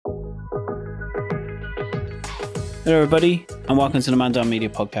Hello everybody and welcome to the Mandel Media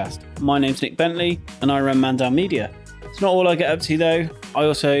podcast. My name's Nick Bentley and I run Mandel Media. It's not all I get up to though. I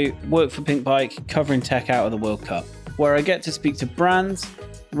also work for Pink Bike covering tech out of the World Cup, where I get to speak to brands,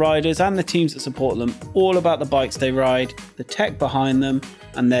 riders and the teams that support them all about the bikes they ride, the tech behind them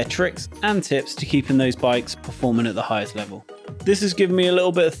and their tricks and tips to keeping those bikes performing at the highest level. This has given me a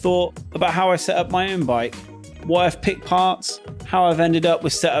little bit of thought about how I set up my own bike, why I've picked parts, how I've ended up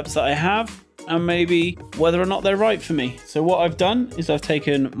with setups that I have, and maybe whether or not they're right for me. So what I've done is I've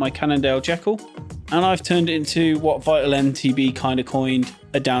taken my Cannondale Jekyll and I've turned it into what Vital MTB kind of coined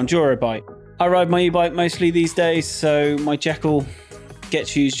a down-duro bike. I ride my e-bike mostly these days, so my Jekyll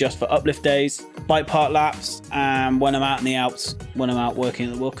gets used just for uplift days, bike park laps, and when I'm out in the Alps, when I'm out working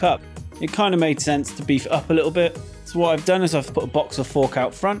at the World Cup. It kind of made sense to beef it up a little bit. So what I've done is I've put a boxer fork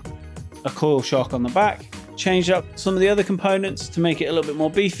out front, a coil shock on the back, changed up some of the other components to make it a little bit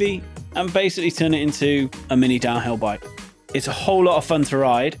more beefy, and basically turn it into a mini downhill bike. It's a whole lot of fun to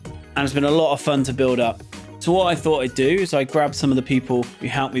ride, and it's been a lot of fun to build up. So what I thought I'd do is I grabbed some of the people who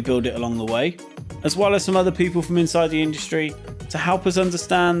helped me build it along the way, as well as some other people from inside the industry to help us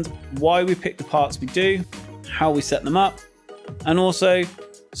understand why we pick the parts we do, how we set them up, and also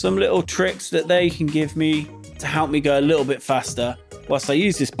some little tricks that they can give me to help me go a little bit faster whilst I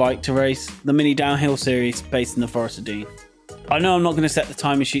use this bike to race the mini downhill series based in the Forest of Dean. I know I'm not going to set the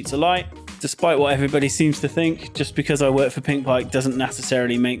timing sheets alight, despite what everybody seems to think. Just because I work for Pink Bike doesn't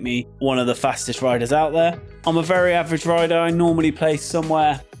necessarily make me one of the fastest riders out there. I'm a very average rider. I normally place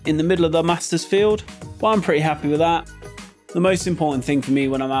somewhere in the middle of the Masters field, but I'm pretty happy with that. The most important thing for me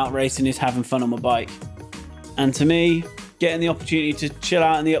when I'm out racing is having fun on my bike. And to me, getting the opportunity to chill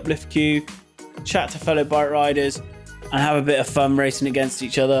out in the uplift queue, chat to fellow bike riders, and have a bit of fun racing against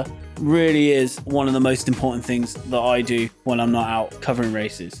each other really is one of the most important things that I do when I'm not out covering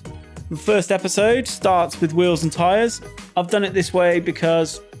races. The first episode starts with wheels and tyres. I've done it this way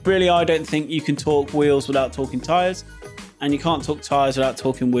because really I don't think you can talk wheels without talking tyres, and you can't talk tyres without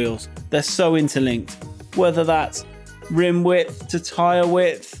talking wheels. They're so interlinked, whether that's rim width to tyre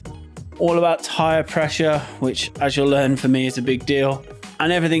width, all about tyre pressure, which as you'll learn for me is a big deal,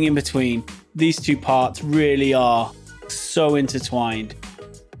 and everything in between. These two parts really are so intertwined.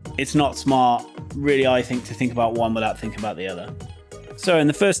 It's not smart, really, I think, to think about one without thinking about the other. So in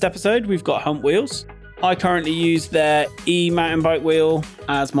the first episode, we've got Hunt wheels. I currently use their mountain bike wheel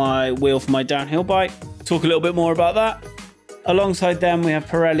as my wheel for my downhill bike. Talk a little bit more about that. Alongside them, we have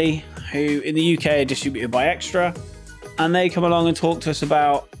Pirelli, who in the UK are distributed by Extra. And they come along and talk to us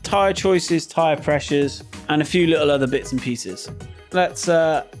about tyre choices, tyre pressures, and a few little other bits and pieces. Let's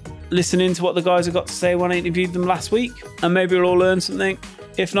listen into what the guys have got to say when I interviewed them last week, and maybe we'll all learn something.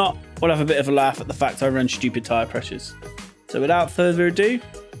 If not, we'll have a bit of a laugh at the fact I run stupid tyre pressures. So without further ado,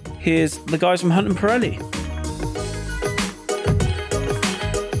 here's the guys from Hunt and Pirelli.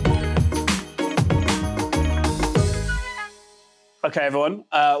 Okay, everyone,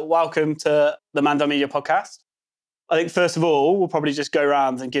 welcome to the Mandel Media podcast. I think first of all, we'll probably just go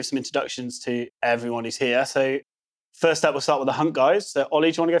around and give some introductions to everyone who's here. So first up, we'll start with the Hunt guys. So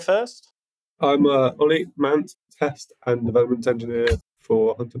Ollie, do you want to go first? I'm Ollie Mant, test and development engineer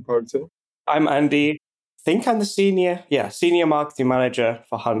for Hunt and Pirelli. I'm Andy. I think I'm the senior marketing manager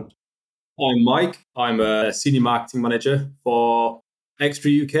for Hunt. I'm Mike. I'm a senior marketing manager for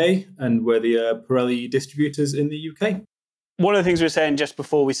Extra UK, and we're the Pirelli distributors in the UK. One of the things we were saying just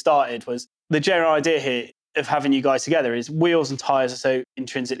before we started was the general idea here of having you guys together is wheels and tyres are so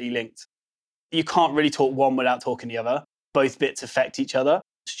intrinsically linked. You can't really talk one without talking the other. Both bits affect each other.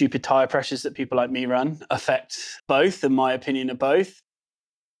 Stupid tyre pressures that people like me run affect both, in my opinion, of both.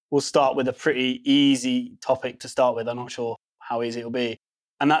 We'll start with a pretty easy topic to start with. I'm not sure how easy it'll be.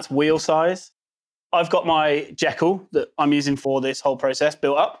 And that's wheel size. I've got my Jekyll that I'm using for this whole process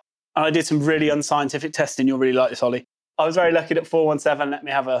built up. And I did some really unscientific testing. You'll really like this, Ollie. I was very lucky that 417 let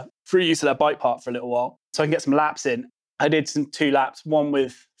me have a free use of their bike part for a little while so I can get some laps in. I did some 2 laps, one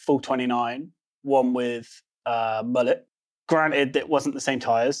with full 29, one with mullet. Granted, it wasn't the same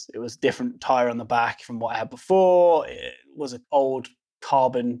tyres. It was a different tyre on the back from what I had before. It was an old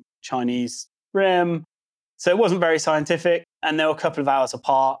carbon Chinese rim. So it wasn't very scientific. And they were a couple of hours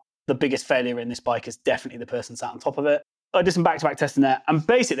apart. The biggest failure in this bike is definitely the person sat on top of it. I did some back-to-back testing there. And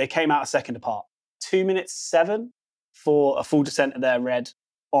basically, they came out a second apart. 2 minutes 7 for a full descent of their red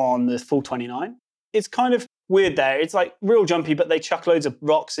on the full 29. It's kind of weird there. It's like real jumpy, but they chuck loads of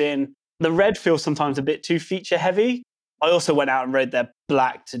rocks in. The red feels sometimes a bit too feature heavy. I also went out and rode their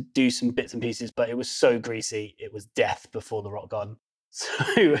black to do some bits and pieces, but it was so greasy. It was death before the rock garden. So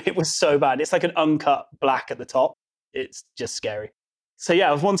it was so bad. It's like an uncut black at the top. It's just scary. So yeah,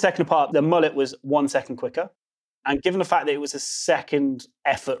 it was 1 second apart. The mullet was 1 second quicker. And given the fact that it was a second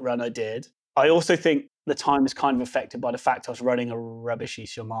effort run I did, I also think the time is kind of affected by the fact I was running a rubbishy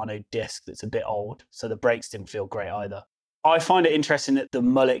Shimano disc that's a bit old. So the brakes didn't feel great either. I find it interesting that the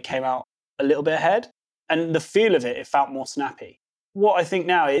mullet came out a little bit ahead. And the feel of it felt more snappy. What I think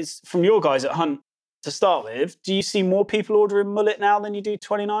now is, from your guys at Hunt to start with, do you see more people ordering mullet now than you do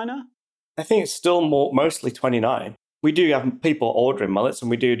 29er? I think it's still mostly 29. We do have people ordering mullets,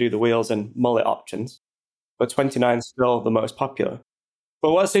 and we do the wheels and mullet options. But 29 is still the most popular.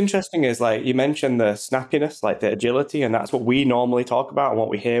 But what's interesting is, like, you mentioned the snappiness, like the agility, and that's what we normally talk about and what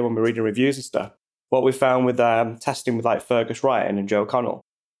we hear when we're reading reviews and stuff. What we found with testing with like Fergus Ryan and Joe Connell,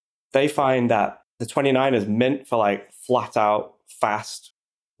 they find that the 29 is meant for like flat out, fast,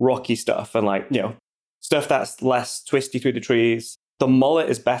 rocky stuff and like, stuff that's less twisty through the trees. The mullet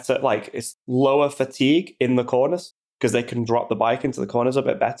is better, like it's lower fatigue in the corners because they can drop the bike into the corners a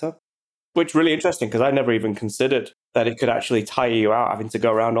bit better. Which is really interesting because I never even considered that it could actually tire you out having to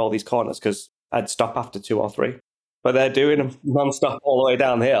go around all these corners because I'd stop after 2 or 3. But they're doing them non-stop all the way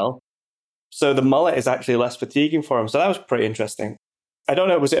down the hill. So the mullet is actually less fatiguing for them. So that was pretty interesting. I don't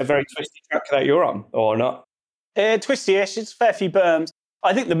know, was it a very twisty track that you're on or not? Twisty-ish, it's a fair few berms.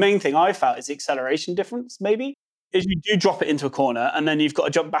 I think the main thing I felt is the acceleration difference, maybe, is you do drop it into a corner and then you've got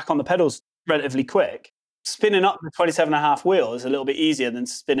to jump back on the pedals relatively quick. Spinning up the 27.5 wheel is a little bit easier than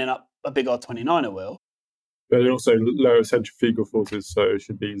spinning up a big old 29er wheel. But also lower centrifugal forces, so it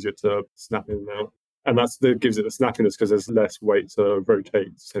should be easier to snap in and out. And that gives it the snappiness because there's less weight to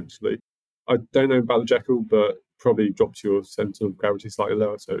rotate, essentially. I don't know about the Jekyll, but probably drops your centre of gravity slightly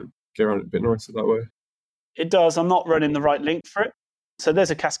lower, so get around it a bit nicer that way. It does. I'm not running the right link for it. So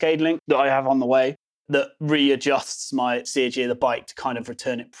there's a Cascade link that I have on the way that readjusts my CAG of the bike to kind of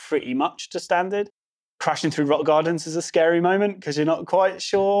return it pretty much to standard. Crashing through rock gardens is a scary moment because you're not quite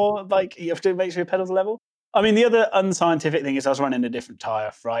sure, like you have to make sure your pedals are level. I mean, the other unscientific thing is I was running a different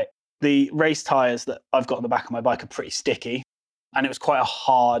tyre, right? The race tyres that I've got on the back of my bike are pretty sticky. And it was quite a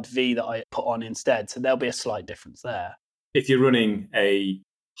hard V that I put on instead. So there'll be a slight difference there. If you're running a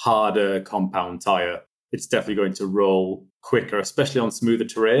harder compound tyre, it's definitely going to roll quicker, especially on smoother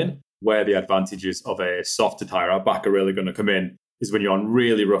terrain, where the advantages of a softer tyre, our back are really going to come in, is when you're on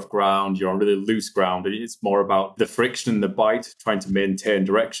really rough ground, you're on really loose ground. It's more about the friction in the bike, trying to maintain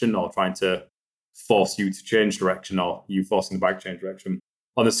direction or trying to force you to change direction or you forcing the bike to change direction.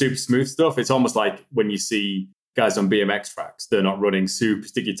 On the super smooth stuff, it's almost like when you see guys on BMX tracks, they're not running super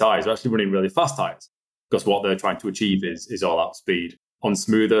sticky tyres, they're actually running really fast tyres because what they're trying to achieve is all out speed. On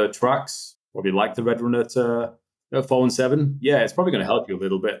smoother tracks, probably like the Red Runner to 417, yeah, it's probably going to help you a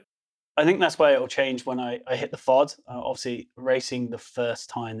little bit. I think that's where it'll change when I hit the FOD. Obviously, racing the first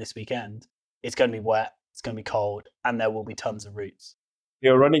time this weekend, it's going to be wet, it's going to be cold, and there will be tons of routes.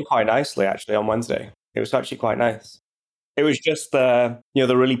 You were running quite nicely, actually, on Wednesday. It was actually quite nice. It was just the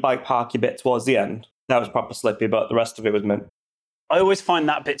really bike parky bit towards the end. That was proper slippy, but the rest of it was mint. I always find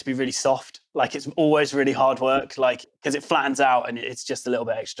that bit to be really soft. Like, it's always really hard work, like, because it flattens out and it's just a little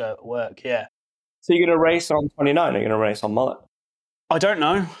bit extra work, yeah. So you're going to race on 29 or you're going to race on mullet? I don't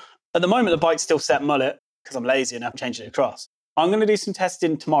know. At the moment, the bike's still set mullet because I'm lazy and I've changed it across. I'm going to do some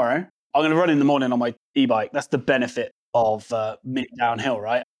testing tomorrow. I'm going to run in the morning on my e-bike. That's the benefit of mini downhill,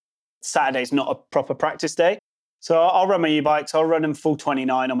 right? Saturday's not a proper practice day. So I'll run my e-bikes. I'll run in full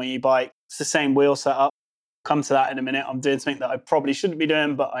 29 on my e-bike. It's the same wheel setup. Come to that in a minute. I'm doing something that I probably shouldn't be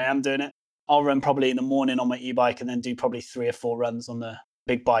doing, but I am doing it. I'll run probably in the morning on my e-bike and then do probably 3 or 4 runs on the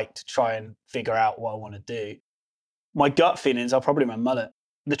big bike to try and figure out what I want to do. My gut feeling is I'll probably run mullet.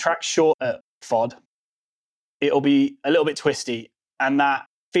 The track's short at FOD. It'll be a little bit twisty. And that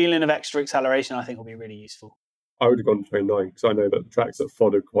feeling of extra acceleration, I think, will be really useful. I would have gone 29 because I know that the tracks at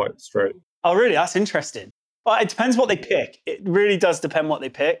FOD are quite straight. Oh, really? That's interesting. Well, it depends what they pick. It really does depend what they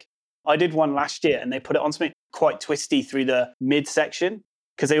pick. I did one last year and they put it on something quite twisty through the mid-section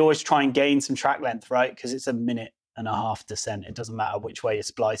because they always try and gain some track length, right? Because it's a 1.5-minute descent. It doesn't matter which way you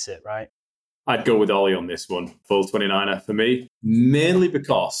splice it, right? I'd go with Ollie on this one, full 29er for me, mainly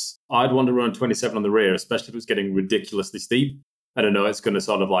because I'd want to run 27 on the rear, especially if it's getting ridiculously steep. I don't know, it's going to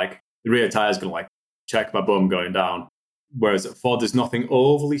sort of like, the rear tyre's going to like check my bum going down. Whereas at FOD, there's nothing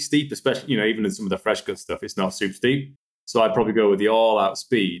overly steep, especially, even in some of the fresh gut stuff, it's not super steep. So I'd probably go with the all-out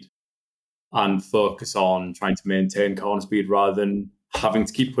speed and focus on trying to maintain corner speed rather than having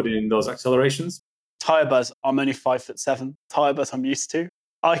to keep putting in those accelerations. Tyre buzz, I'm only 5'7". Tyre buzz I'm used to.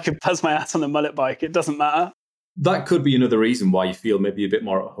 I could buzz my ass on the mullet bike. It doesn't matter. That could be another reason why you feel maybe a bit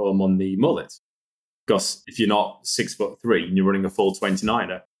more at home on the mullet. Because if you're not 6'3" and you're running a full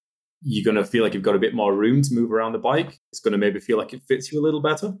 29er, you're going to feel like you've got a bit more room to move around the bike. It's going to maybe feel like it fits you a little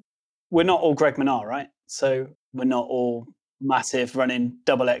better. we're not all Greg Minnaar, right? So we're not all massive running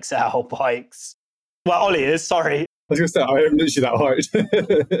double XL bikes. Well, Ollie is, sorry. I was going to say, I am literally that height.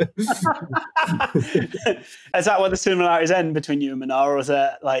 Is that where the similarities end between you and Minnaar, or is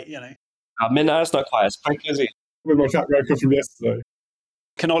that like, Minnaar's not quite as quick, is he? With my track record from yesterday.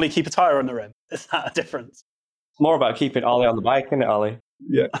 Can Ollie keep a tyre on the rim? Is that a difference? It's more about keeping Ollie on the bike, isn't it, Ollie?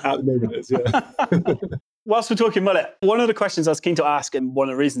 Yeah, at the moment it is, yeah. Whilst we're talking mullet, one of the questions I was keen to ask, and one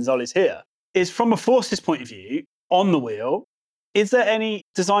of the reasons Ollie's here, is from a Forces point of view, on the wheel, is there any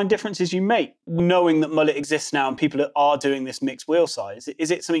design differences you make, knowing that mullet exists now and people are doing this mixed wheel size?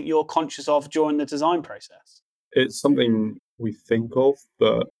 Is it something you're conscious of during the design process? It's something we think of,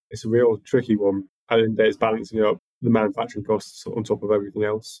 but it's a real tricky one. At the end of the day, it's balancing up the manufacturing costs on top of everything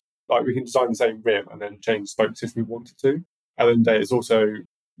else. Like, we can design the same rim and then change spokes if we wanted to. At the end of the day, it's also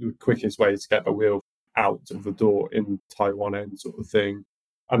the quickest way to get a wheel out of the door in tie one end sort of thing.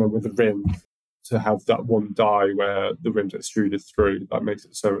 And then with the rim, to have that one die where the rim's extruded through, that makes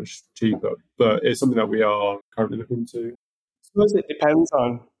it so much cheaper. But it's something that we are currently looking to. I suppose it depends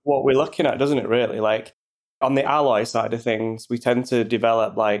on what we're looking at, doesn't it, really? Like, on the alloy side of things, we tend to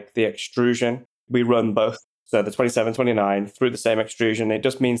develop like the extrusion. We run both, so the 27, 29 through the same extrusion. It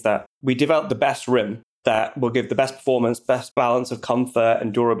just means that we develop the best rim that will give the best performance, best balance of comfort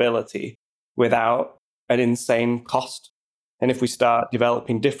and durability without an insane cost. And if we start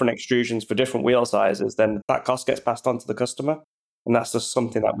developing different extrusions for different wheel sizes, then that cost gets passed on to the customer. And that's just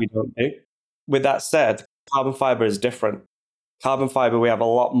something that we don't do. With that said, carbon fiber is different. Carbon fiber, we have a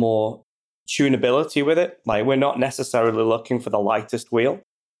lot more tunability with it. Like, we're not necessarily looking for the lightest wheel.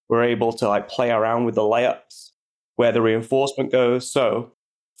 We're able to like play around with the layups, where the reinforcement goes. So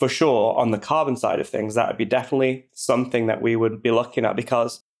for sure, on the carbon side of things, that would be definitely something that we would be looking at,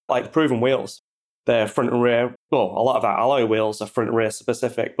 because like proven wheels, they're front and rear. Well, a lot of our alloy wheels are front and rear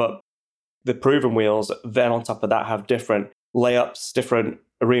specific, but the proven wheels then on top of that have different layups, different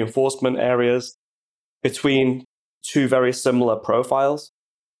reinforcement areas between two very similar profiles.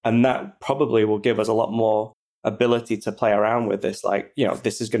 And that probably will give us a lot more ability to play around with this. Like,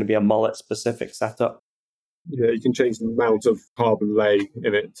 this is going to be a mullet specific setup. Yeah, you can change the amount of carbon lay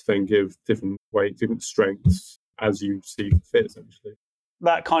in it to then give different weight, different strengths as you see fit, essentially.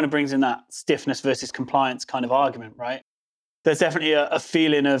 That kind of brings in that stiffness versus compliance kind of argument, right? There's definitely a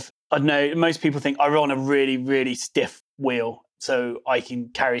feeling of, I don't know, most people think I run a really, really stiff wheel so I can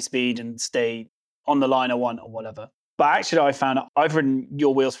carry speed and stay on the line I want or whatever. But actually, I found out I've ridden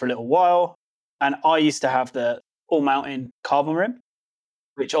your wheels for a little while, and I used to have the all-mountain carbon rim,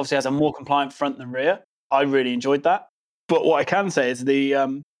 which obviously has a more compliant front than rear. I really enjoyed that. But what I can say is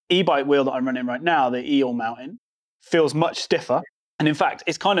the e-bike wheel that I'm running right now, the e-all-mountain, feels much stiffer. And in fact,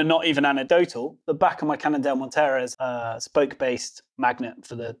 it's kind of not even anecdotal. The back of my Cannondale Montero is a spoke-based magnet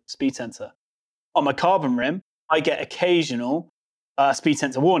for the speed sensor. On my carbon rim, I get occasional speed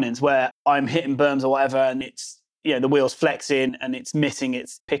sensor warnings where I'm hitting berms or whatever, and it's, the wheel's flexing and it's missing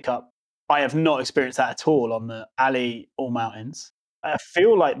its pickup. I have not experienced that at all on the Alley All Mountains. I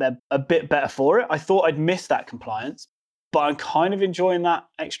feel like they're a bit better for it. I thought I'd miss that compliance, but I'm kind of enjoying that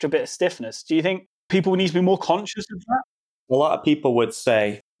extra bit of stiffness. Do you think people need to be more conscious of that? A lot of people would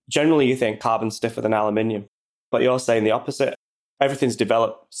say, generally you think carbon's stiffer than aluminium, but you're saying the opposite. Everything's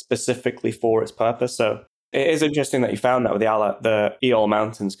developed specifically for its purpose. So it is interesting that you found that with the E-All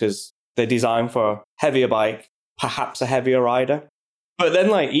Mountains, because they're designed for a heavier bike, perhaps a heavier rider. But then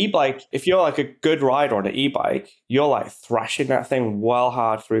like e-bike, if you're like a good rider on an e-bike, you're like thrashing that thing well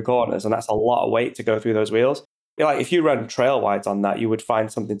hard through corners, and that's a lot of weight to go through those wheels. Like, if you run trail wides on that, you would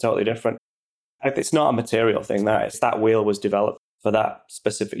find something totally different. It's not a material thing, that wheel was developed for that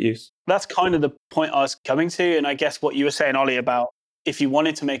specific use. That's kind of the point I was coming to. And I guess what you were saying, Ollie, about if you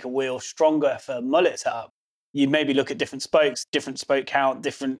wanted to make a wheel stronger for mullet setup, you'd maybe look at different spokes, different spoke count,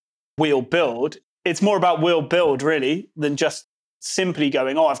 different wheel build. It's more about wheel build, really, than just simply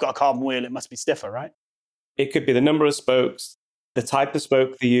going, I've got a carbon wheel, it must be stiffer, right? It could be the number of spokes, the type of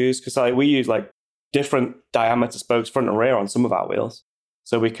spoke they use, because we use like different diameter spokes front and rear on some of our wheels.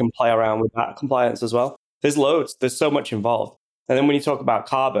 So we can play around with that compliance as well. There's loads. There's so much involved. And then when you talk about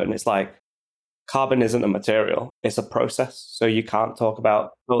carbon, it's like carbon isn't a material. It's a process. So you can't talk about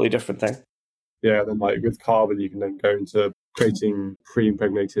a totally different thing. Yeah, then like with carbon, you can then go into creating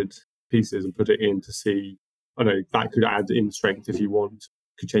pre-impregnated pieces and put it in to see, that could add in strength if you want.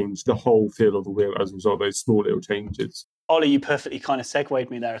 Could change the whole feel of the wheel as a result of those small little changes. Ollie, you perfectly kind of segued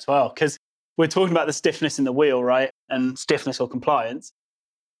me there as well, because we're talking about the stiffness in the wheel, right? And stiffness or compliance.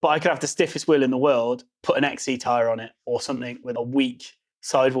 But I could have the stiffest wheel in the world, put an XC tyre on it or something with a weak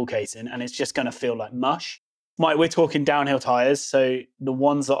sidewall casing, and it's just going to feel like mush. Mike, we're talking downhill tyres. So the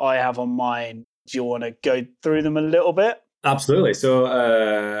ones that I have on mine, do you want to go through them a little bit? Absolutely.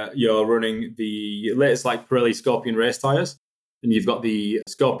 So you're running the latest like Pirelli Scorpion Race tyres, and you've got the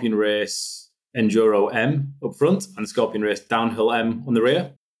Scorpion Race Enduro M up front and Scorpion Race Downhill M on the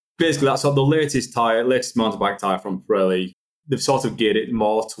rear. Basically, that's sort of the latest mountain bike tyre from Pirelli. They've sort of geared it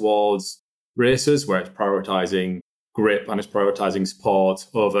more towards racers, where it's prioritising grip and it's prioritising support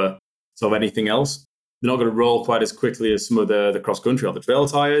over sort of anything else. They're not going to roll quite as quickly as some of the cross-country or the trail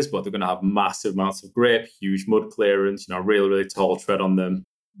tyres, but they're going to have massive amounts of grip, huge mud clearance, really, really tall tread on them.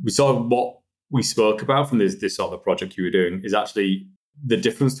 We saw what we spoke about from this sort of project you were doing is actually the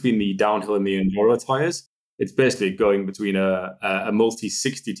difference between the downhill and the enduro tyres. It's basically going between a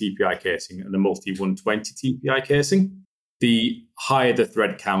multi-60 TPI casing and a multi-120 TPI casing. The higher the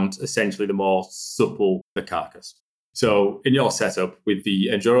thread count, essentially the more supple the carcass. So in your setup with the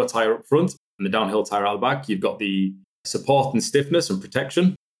enduro tyre up front and the downhill tyre out the back, you've got the support and stiffness and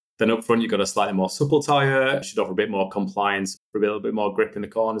protection. Then up front, you've got a slightly more supple tyre. It should offer a bit more compliance, a little bit more grip in the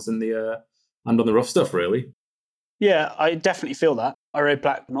corners and and on the rough stuff, really. Yeah, I definitely feel that. I rode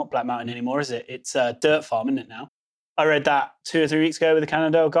not Black Mountain anymore, is it? It's Dirt Farm, isn't it now? I rode that 2 or 3 weeks ago with the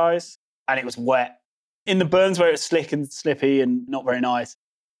Cannondale guys, and it was wet. In the burns where it's slick and slippy and not very nice,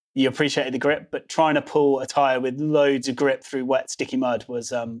 you appreciated the grip, but trying to pull a tyre with loads of grip through wet, sticky mud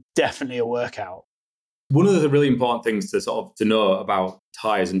was definitely a workout. One of the really important things to know about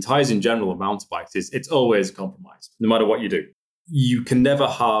tyres and tyres in general on mountain bikes is it's always a compromise, no matter what you do. You can never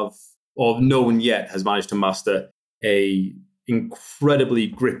have, or no one yet has managed to master a incredibly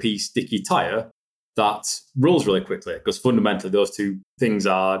grippy, sticky tyre that rolls really quickly, because fundamentally those two things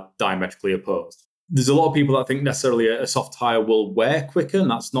are diametrically opposed. There's a lot of people that think necessarily a soft tyre will wear quicker,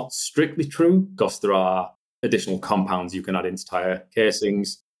 and that's not strictly true, because there are additional compounds you can add into tyre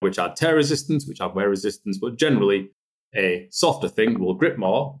casings, which add tear resistance, which add wear resistance, but generally a softer thing will grip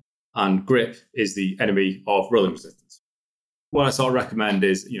more, and grip is the enemy of rolling resistance. What I sort of recommend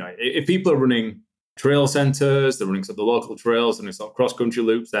is, if people are running trail centres, they're running some of the local trails, and it's cross-country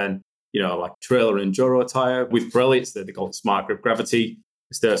loops, then, like trail or enduro tyre. With Pirelli, they call it Smart Grip Gravity.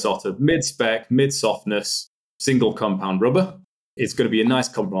 It's their sort of mid-spec, mid-softness, single compound rubber. It's going to be a nice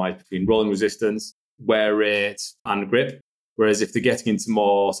compromise between rolling resistance, wear rate, and grip. Whereas if they're getting into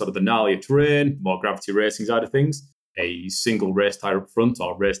more sort of the gnarlier terrain, more gravity racing side of things, a single race tyre up front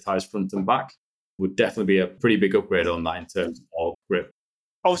or race tyres front and back would definitely be a pretty big upgrade on that in terms of grip.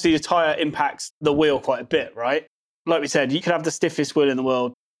 Obviously, the tyre impacts the wheel quite a bit, right? Like we said, you could have the stiffest wheel in the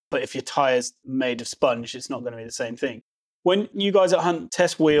world, but if your tyre's made of sponge, it's not going to be the same thing. When you guys at Hunt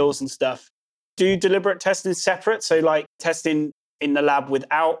test wheels and stuff, do deliberate testing separate? So like testing in the lab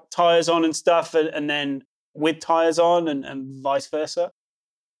without tyres on and stuff, and then with tyres on and vice versa?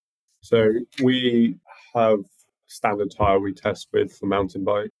 So we have a standard tyre we test with for mountain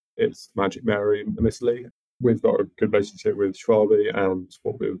bike. It's Magic Mary in Italy. We've got a good relationship with Schwalbe, and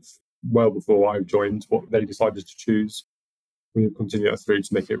well before I joined, what they decided to choose. We've continued that through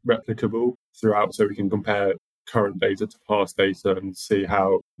to make it replicable throughout, so we can compare current data to past data and see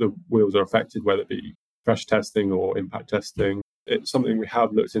how the wheels are affected, whether it be crash testing or impact testing. It's something we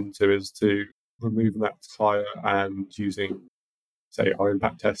have looked into, is to remove that tyre and using, say, our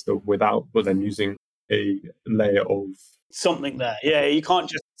impact tester without, but then using a layer of something there. Yeah, you can't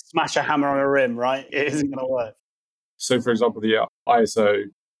just smash a hammer on a rim, right? It isn't going to work. So, for example, the ISO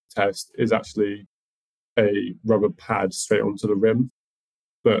test is actually a rubber pad straight onto the rim,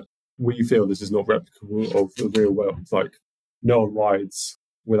 but we feel this is not replicable of the real world. It's like no one rides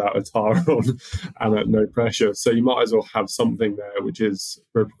without a tyre on and at no pressure. So you might as well have something there which is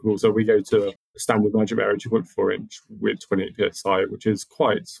replicable. So we go to a standard Magic Mary 2.4 inch with 28 psi, which is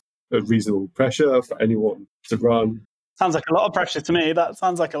quite a reasonable pressure for anyone to run. Sounds like a lot of pressure to me. That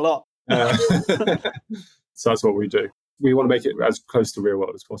sounds like a lot. So that's what we do. We want to make it as close to real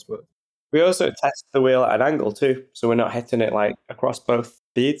world as possible. We also test the wheel at an angle too. So we're not hitting it like across both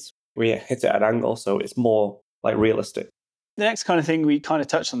beads. We hit it at an angle, so it's more like realistic. The next kind of thing we kind of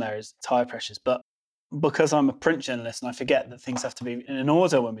touched on there is tyre pressures. But because I'm a print journalist and I forget that things have to be in an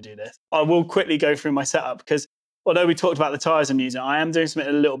order when we do this, I will quickly go through my setup, because although we talked about the tyres I'm using, I am doing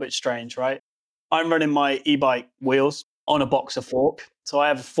something a little bit strange, right? I'm running my e-bike wheels on a boxer fork. So I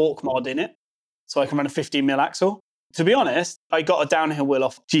have a fork mod in it, so I can run a 15mm axle. To be honest, I got a downhill wheel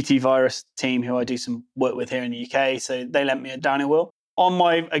off GT Virus team who I do some work with here in the UK. So they lent me a downhill wheel. On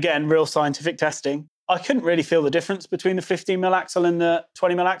my, again, real scientific testing, I couldn't really feel the difference between the 15mm axle and the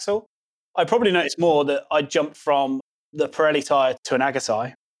 20mm axle. I probably noticed more that I jumped from the Pirelli tyre to an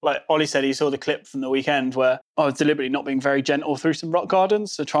Agasai. Like Ollie said, he saw the clip from the weekend where I was deliberately not being very gentle through some rock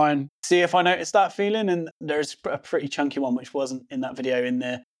gardens to try and see if I noticed that feeling. And there's a pretty chunky one, which wasn't in that video in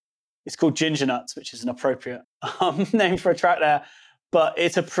there. It's called Ginger Nuts, which is an appropriate name for a track there. But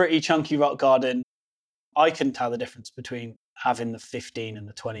it's a pretty chunky rock garden. I couldn't tell the difference between having the 15 and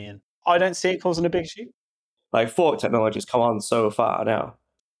the 20 in. I don't see it causing a big issue. Like fork technology's come on so far now.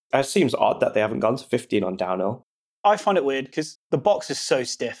 It seems odd that they haven't gone to 15 on downhill. I find it weird because the box is so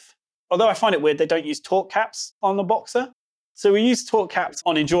stiff. Although I find it weird they don't use torque caps on the Boxer. So we use torque caps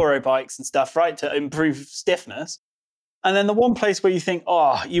on enduro bikes and stuff, right, to improve stiffness. And then the one place where you think,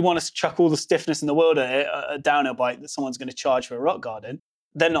 oh, you want to chuck all the stiffness in the world at a downhill bike that someone's going to charge for a rock garden,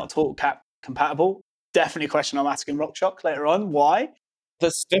 they're not torque cap compatible. Definitely a question I'm asking RockShox later on. Why?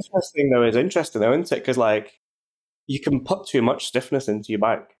 The stiffness thing, though, is interesting, though, isn't it? Because, like, you can put too much stiffness into your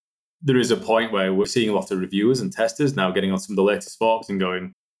bike. There is a point where we're seeing a lot of reviewers and testers now getting on some of the latest forks and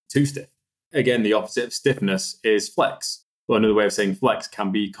going too stiff. Again, the opposite of stiffness is flex. Well, another way of saying flex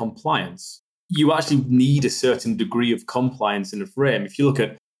can be compliance. You actually need a certain degree of compliance in a frame. If you look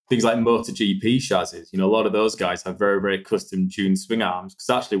at things like MotoGP chassis, a lot of those guys have very, very custom tuned swing arms because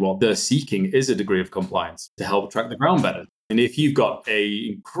actually what they're seeking is a degree of compliance to help track the ground better. And if you've got a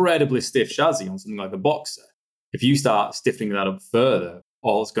incredibly stiff chassis on something like the Boxer, if you start stiffening that up further,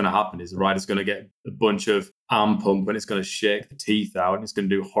 all that's going to happen is the rider's going to get a bunch of arm pump and it's going to shake the teeth out and it's going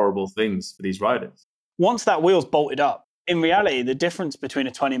to do horrible things for these riders. Once that wheel's bolted up, in reality, the difference between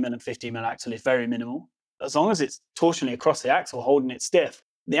a 20mm and 15mm axle is very minimal. As long as it's torsionally across the axle, holding it stiff,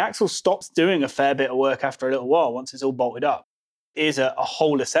 the axle stops doing a fair bit of work after a little while once it's all bolted up. It is a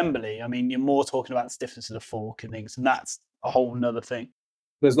whole assembly. I mean, you're more talking about the stiffness of the fork and things, and that's a whole nother thing.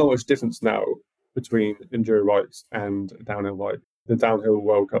 There's not much difference now between enduro bikes and a downhill bike. The downhill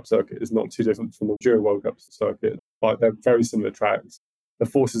World Cup circuit is not too different from the enduro World Cup circuit. Like, they're very similar tracks. The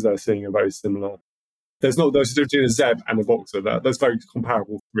forces they're seeing are very similar. There's not those between a Zeb and a Boxer. That's very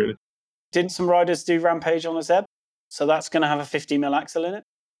comparable, really. Didn't some riders do Rampage on a Zeb? So that's going to have a 50mm axle in it?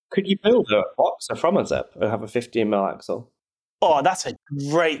 Could you build a Boxer from a Zeb and have a 15mm axle? Oh, that's a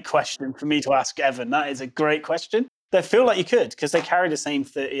great question for me to ask Evan. That is a great question. They feel like you could because they carry the same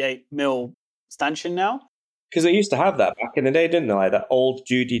 38mm stanchion now. Because they used to have that back in the day, didn't they? Like that old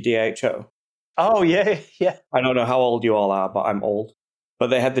Judy DHO. Oh, yeah. I don't know how old you all are, but I'm old. But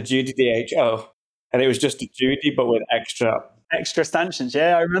they had the Judy DHO, and it was just a Judy, but with extra stanchions.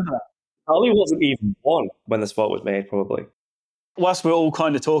 Yeah, I remember that. Ollie wasn't even born when the sport was made, probably. Whilst we're all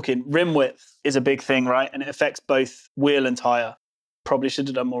kind of talking, rim width is a big thing, right? And it affects both wheel and tyre. Probably should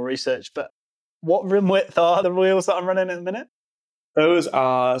have done more research, but what rim width are the wheels that I'm running at the minute? Those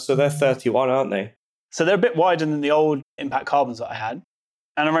are, so they're 31, aren't they? So they're a bit wider than the old impact carbons that I had.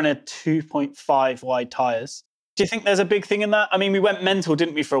 And I'm running 2.5 wide tyres. Do you think there's a big thing in that? I mean, we went mental,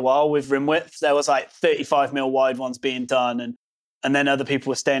 didn't we, for a while with rim widths? There was like 35mm wide ones being done, and then other people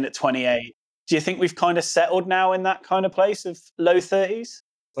were staying at 28. Do you think we've kind of settled now in that kind of place of low 30s?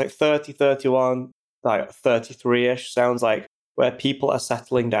 Like 30, 31, like 33-ish sounds like where people are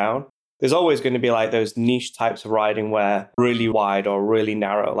settling down. There's always going to be like those niche types of riding where really wide or really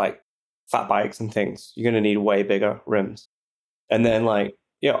narrow, like fat bikes and things, you're going to need way bigger rims. And then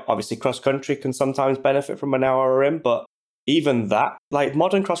obviously cross country can sometimes benefit from a narrower rim, but even that, like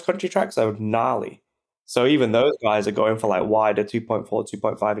modern cross country tracks are gnarly. So even those guys are going for like wider 2.4,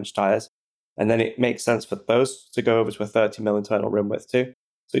 2.5 inch tires. And then it makes sense for those to go over to a 30mm internal rim width too.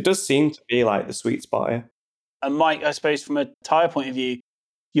 So it does seem to be like the sweet spot here. And Mike, I suppose from a tyre point of view,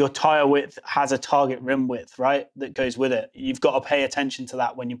 your tyre width has a target rim width, right? That goes with it. You've got to pay attention to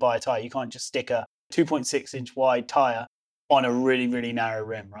that when you buy a tyre. You can't just stick a 2.6 inch wide tyre on a really, really narrow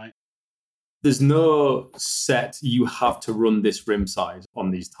rim, right? There's no set, you have to run this rim size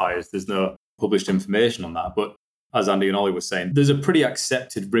on these tyres. There's no published information on that. But as Andy and Ollie were saying, there's a pretty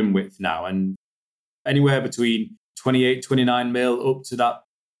accepted rim width now. And anywhere between 28, 29mm up to that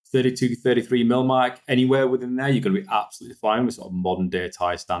 32, 33mm mark, anywhere within there, you're going to be absolutely fine with sort of modern day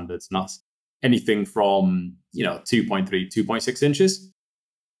tyre standards. And that's anything from, 2.3, 2.6 inches.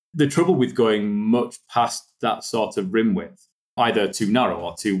 The trouble with going much past that sort of rim width, either too narrow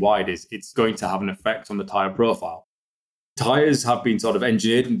or too wide, is it's going to have an effect on the tyre profile. Tyres have been sort of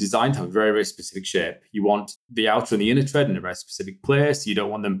engineered and designed to have a very, very specific shape. You want the outer and the inner tread in a very specific place. You don't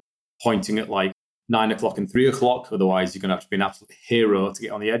want them pointing at like 9 o'clock and 3 o'clock. Otherwise, you're going to have to be an absolute hero to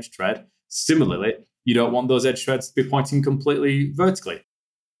get on the edge tread. Similarly, you don't want those edge treads to be pointing completely vertically,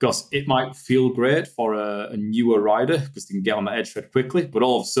 because it might feel great for a newer rider because they can get on the edge tread quickly. But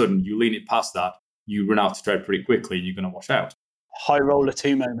all of a sudden, you lean it past that, you run out of tread pretty quickly and you're going to wash out. High roller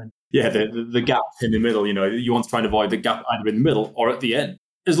 2 moment. Yeah, the gap in the middle, you want to try and avoid the gap either in the middle or at the end.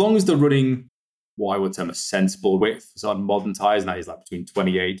 as long as they're running what I would term a sensible width on modern tyres, and that is like between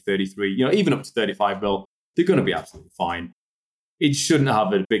 28, 33, even up to 35 mil, they're going to be absolutely fine. It shouldn't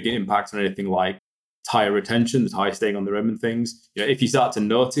have a big impact on anything like tyre retention, the tyre staying on the rim and things. If you start to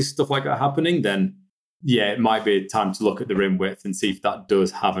notice stuff like that happening, then it might be time to look at the rim width and see if that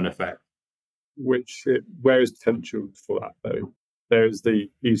does have an effect. Where is potential for that though? There's the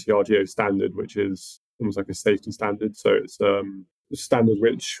ECRGO standard, which is almost like a safety standard. So it's a standard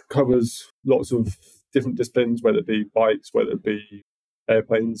which covers lots of different disciplines, whether it be bikes, whether it be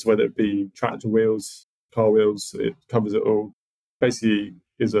airplanes, whether it be tractor wheels, car wheels. It covers it all. Basically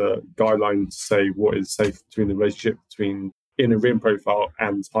is a guideline to say what is safe between the relationship between inner rim profile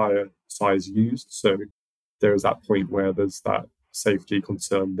and tyre size used. So there is that point where there's that safety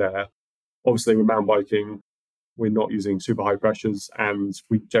concern there. Obviously, with mountain biking, we're not using super high pressures, and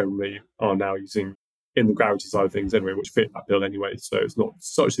we generally are now using in the gravity side of things anyway, which fit that bill anyway. So it's not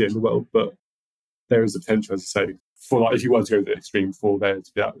such the end of the world, but there is a potential, as I say, for like, if you want to go to the extreme, for there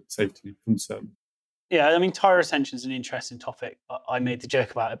to be that safety concern. Yeah, I mean, tyre retention is an interesting topic. I made the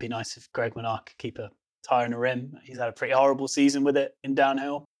joke about it'd be nice if Greg Minnaar could keep a tyre in a rim. He's had a pretty horrible season with it in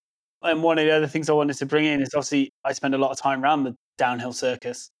downhill. And one of the other things I wanted to bring in is obviously I spend a lot of time around the downhill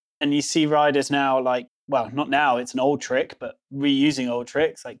circus. And you see riders now not now, it's an old trick, but reusing old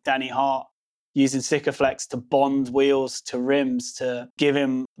tricks like Danny Hart using Sikaflex to bond wheels to rims to give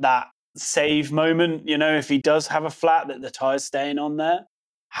him that save moment. If he does have a flat, that the tyre's staying on there.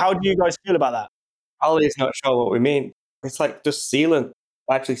 How do you guys feel about that? Ollie's not sure what we mean. It's like just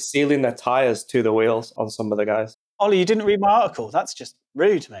actually sealing their tyres to the wheels on some of the guys. Ollie, you didn't read my article. That's just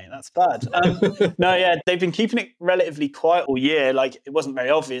rude, mate. That's bad. They've been keeping it relatively quiet all year. Like, it wasn't very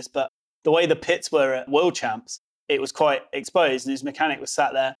obvious, but the way the pits were at World Champs, it was quite exposed, and his mechanic was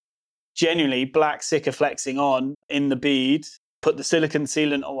sat there, genuinely black Sikaflexing on in the bead, put the silicone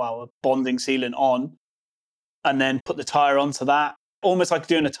sealant, a bonding sealant on, and then put the tyre onto that, almost like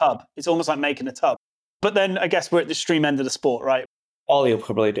doing a tub. It's almost like making a tub. But then I guess we're at the extreme end of the sport, right? Ollie will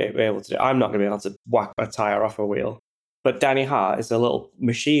probably be able to do. I'm not going to be able to whack a tyre off a wheel. But Danny Hart is a little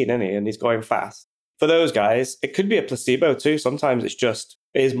machine, isn't he? And he's going fast. For those guys, it could be a placebo too. Sometimes it's just,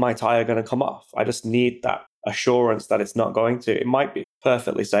 is my tyre going to come off? I just need that assurance that it's not going to. It might be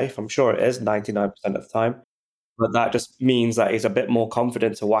perfectly safe. I'm sure it is 99% of the time. But that just means that he's a bit more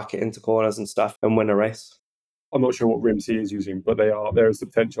confident to whack it into corners and stuff and win a race. I'm not sure what rims he is using, but there is the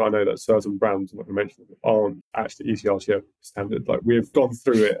potential. I know that certain brands, I'm not going to mention them, aren't actually ECRGO standard. Like, we've gone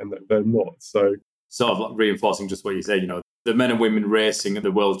through it and they're not. So sort of like reinforcing just what you say, the men and women racing at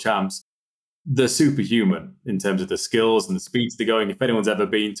the world champs, they're superhuman in terms of the skills and the speeds they're going. If anyone's ever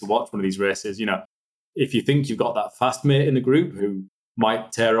been to watch one of these races, if you think you've got that fast mate in the group who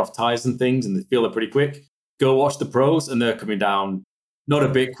might tear off tyres and things and they feel they're pretty quick, go watch the pros and they're coming down not a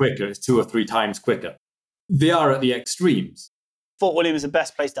bit quicker, it's 2 or 3 times quicker. They are at the extremes. Fort William is the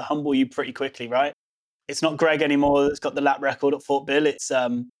best place to humble you pretty quickly, right? It's not Greg anymore that's got the lap record at Fort Bill. It's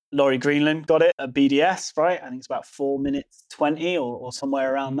Laurie Greenland got it at BDS, right? I think it's about 4 minutes 20 or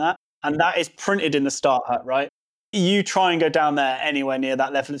somewhere around that. And that is printed in the start hut, right? You try and go down there anywhere near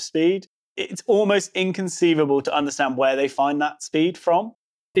that level of speed, it's almost inconceivable to understand where they find that speed from.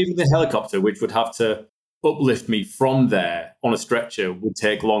 Even the helicopter, which would have to uplift me from there on a stretcher, would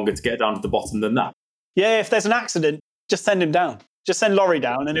take longer to get down to the bottom than that. Yeah, if there's an accident, just send him down. Just send Laurie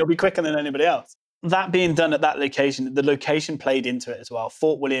down and he'll be quicker than anybody else. That being done at that location, the location played into it as well.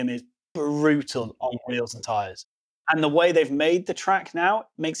 Fort William is brutal on wheels and tyres. And the way they've made the track now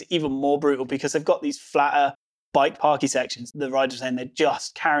makes it even more brutal because they've got these flatter bike parky sections. The riders saying they're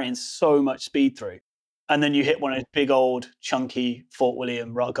just carrying so much speed through. And then you hit one of those big old chunky Fort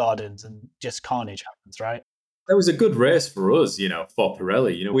William rock gardens and just carnage happens, right? That was a good race for us, for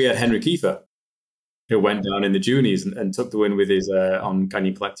Pirelli. We had Henry Kiefer, who went down in the juniors and took the win with his on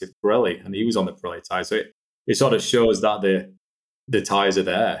Canyon Collective Pirelli, and he was on the Pirelli tyre. So it sort of shows that the tyres are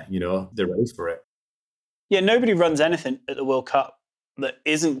there, they're ready for it. Yeah, nobody runs anything at the World Cup that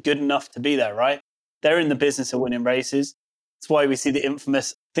isn't good enough to be there, right? They're in the business of winning races. That's why we see the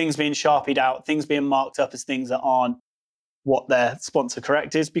infamous things being sharpied out, things being marked up as things that aren't what their sponsor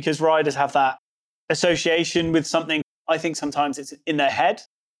correct is, because riders have that association with something. I think sometimes it's in their head.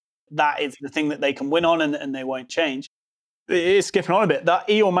 That is the thing that they can win on and they won't change. It is skipping on a bit. That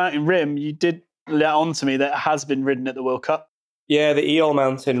Eole Mountain rim, you did let on to me that it has been ridden at the World Cup. Yeah, the Eole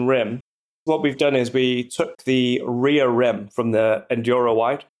Mountain rim. What we've done is we took the rear rim from the Enduro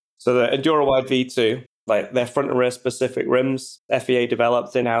Wide. So the Enduro Wide V2, like their front and rear specific rims, FEA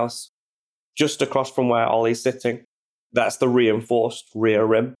developed in-house, just across from where Ollie's sitting. That's the reinforced rear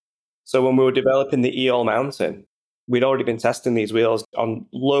rim. So when we were developing the Eole Mountain, we'd already been testing these wheels on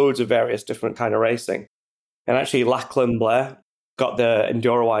loads of various different kind of racing. And actually, Lachlan Blair got the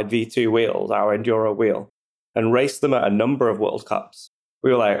Enduro Wide V2 wheels, our Enduro wheel, and raced them at a number of World Cups.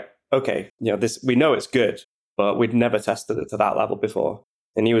 We were like, okay, this, we know it's good, but we'd never tested it to that level before.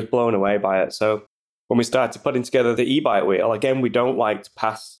 And he was blown away by it. So when we started putting together the e-bike wheel, again, we don't like to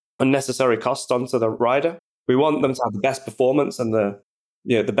pass unnecessary costs onto the rider. We want them to have the best performance and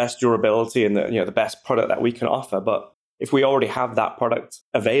the best durability and the best product that we can offer. But if we already have that product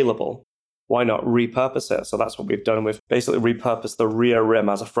available, why not repurpose it? So that's what we've done. We've basically repurposed the rear rim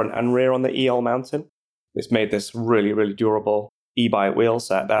as a front and rear on the EL mountain. It's made this really, really durable e-bike wheel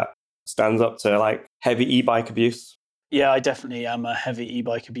set that stands up to like heavy e-bike abuse. Yeah, I definitely am a heavy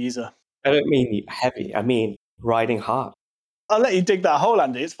e-bike abuser. I don't mean heavy, I mean riding hard. I'll let you dig that hole,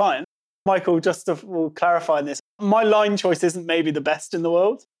 Andy. It's fine. Michael, just to clarify this, my line choice isn't maybe the best in the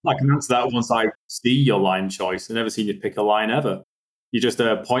world. I can answer that once I see your line choice. I've never seen you pick a line ever. You just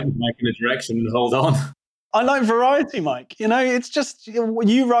point the bike in a direction and hold on. I like variety, Mike. It's just,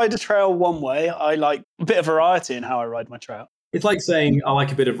 you ride a trail one way. I like a bit of variety in how I ride my trail. It's like saying I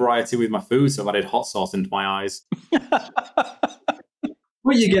like a bit of variety with my food, so I've added hot sauce into my eyes.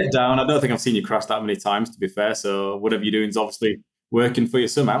 When you get down, I don't think I've seen you crash that many times, to be fair, so whatever you're doing is obviously working for you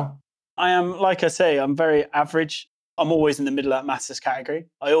somehow. I am, like I say, I'm very average. I'm always in the middle of that masses category.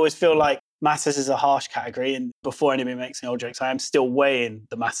 I always feel like masses is a harsh category, and before anybody makes any old jokes, I am still way in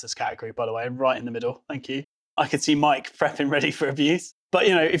the masses category, by the way, right in the middle. Thank you. I could see Mike prepping ready for abuse. But,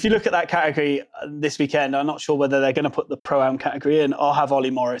 if you look at that category this weekend, I'm not sure whether they're going to put the Pro-Am category in. I'll have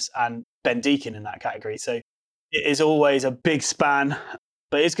Ollie Morris and Ben Deacon in that category. So it is always a big span,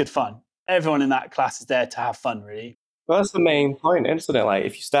 but it's good fun. Everyone in that class is there to have fun, really. Well, that's the main point, isn't it? Like,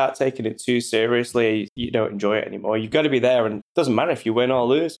 if you start taking it too seriously, you don't enjoy it anymore. You've got to be there, and it doesn't matter if you win or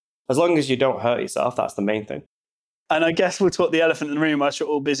lose. As long as you don't hurt yourself, that's the main thing. And I guess we'll talk the elephant in the room whilst you're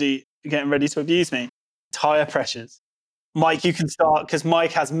all busy getting ready to abuse me. Tyre pressures. Mike, you can start, because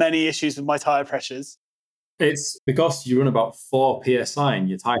Mike has many issues with my tyre pressures. It's because you run about 4 PSI in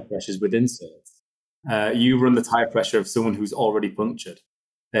your tyre pressures with inserts. You run the tyre pressure of someone who's already punctured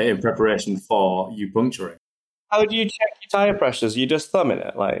in preparation for you puncturing. How do you check your tyre pressures? You just thumb in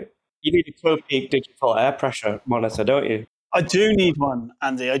it? Like, you need a Topeak digital air pressure monitor, don't you? I do need one,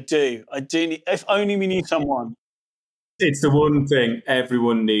 Andy. I do need, if only we need someone. It's the one thing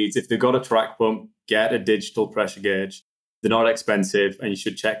everyone needs. If they've got a track pump, get a digital pressure gauge. They're not expensive, and you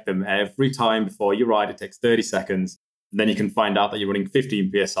should check them every time before you ride. It takes 30 seconds. And then you can find out that you're running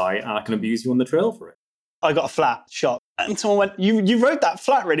 15 PSI, and I can abuse you on the trail for it. I got a flat shot. And someone went, you rode that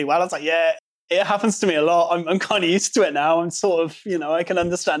flat really well. I was like, yeah, it happens to me a lot. I'm kind of used to it now. I'm sort of, I can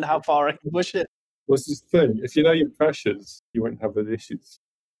understand how far I can push it. What's this thing? If you know your pressures, you won't have any issues.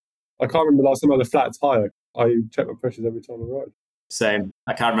 I can't remember the last time I had a flat tyre. I check my pressures every time I ride. Same.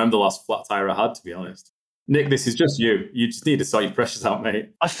 I can't remember the last flat tyre I had, to be honest. Nick, this is just you. You just need to sort your pressures out,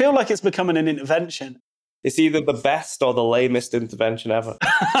 mate. I feel like it's becoming an intervention. It's either the best or the lamest intervention ever.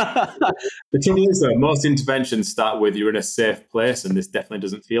 The trouble is, though, most interventions start with you're in a safe place, and this definitely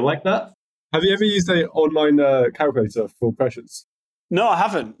doesn't feel like that. Have you ever used an online calculator for pressures? No, I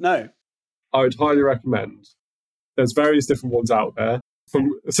haven't. No. I would highly recommend. There's various different ones out there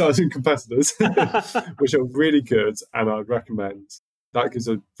from certain competitors, which are really good, and I'd recommend. That gives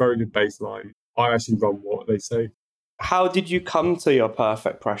a very good baseline. I actually run what they say. How did you come to your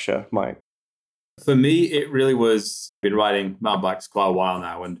perfect pressure, Mike? For me, it really was, I've been riding mountain bikes quite a while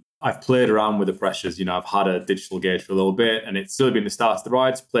now, and I've played around with the pressures. I've had a digital gauge for a little bit, and it's still been the start of the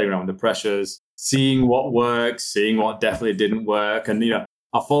rides, playing around with the pressures, seeing what works, seeing what definitely didn't work. And,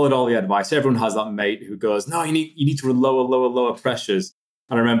 I followed all the advice. Everyone has that mate who goes, no, you need to run lower pressures.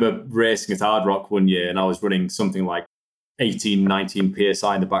 And I remember racing at Hard Rock one year, and I was running something like 18, 19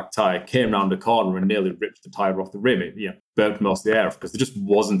 PSI in the back tyre, came around a corner and nearly ripped the tyre off the rim. It burped most of the air off because there just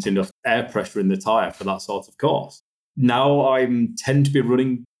wasn't enough air pressure in the tyre for that sort of course. Now I tend to be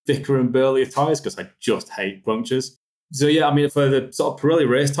running thicker and burlier tyres because I just hate punctures. So for the sort of Pirelli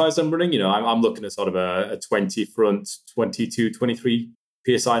race tyres I'm running, I'm looking at sort of a 20 front, 22, 23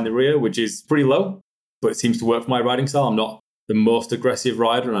 PSI in the rear, which is pretty low, but it seems to work for my riding style. I'm not the most aggressive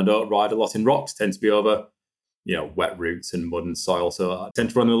rider, and I don't ride a lot in rocks. Tend to be over wet routes and mud and soil. So I tend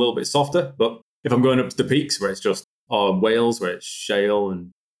to run them a little bit softer. But if I'm going up to the peaks where it's just Wales, where it's shale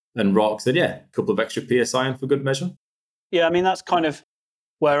and rocks, then a couple of extra PSI in for good measure. Yeah, that's kind of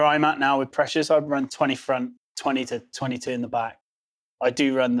where I'm at now with pressures. I run 20 front, 20 to 22 in the back. I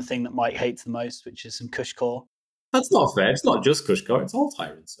do run the thing that Mike hates the most, which is some Cush core. That's not fair. It's not just Cush core. It's all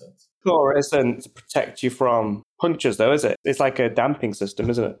tyre inserts. Core isn't to protect you from punches, though, is it? It's like a damping system,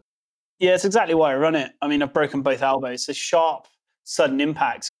 isn't it? Yeah, it's exactly why I run it. I mean, I've broken both elbows. So sharp, sudden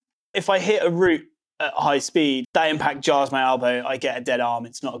impacts. If I hit a root at high speed, that impact jars my elbow. I get a dead arm.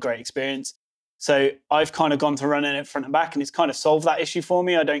 It's not a great experience. So I've kind of gone to running it front and back, and it's kind of solved that issue for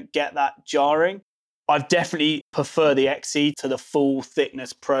me. I don't get that jarring. I've definitely prefer the XC to the full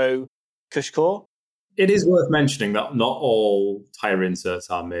thickness Pro cush core. It is worth mentioning that not all tyre inserts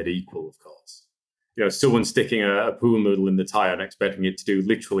are made equal, of course. Someone sticking a pool noodle in the tyre and expecting it to do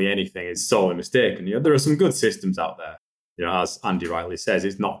literally anything is sorely mistaken. There are some good systems out there. As Andy rightly says,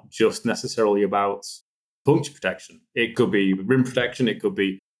 it's not just necessarily about puncture protection. It could be rim protection. It could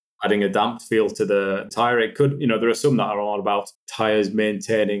be adding a damped feel to the tyre. It could, there are some that are all about tyres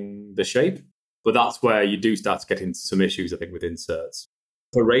maintaining the shape. But that's where you do start to get into some issues, I think, with inserts.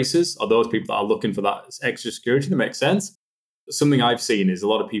 For racers, or those people that are looking for that extra security, that makes sense. Something I've seen is a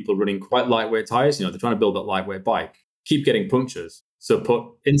lot of people running quite lightweight tyres. They're trying to build that lightweight bike, keep getting punctures. So put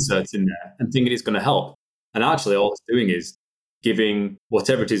inserts in there and thinking it's going to help. And actually, all it's doing is giving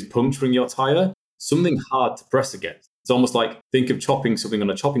whatever it is puncturing your tyre something hard to press against. It's almost like, think of chopping something on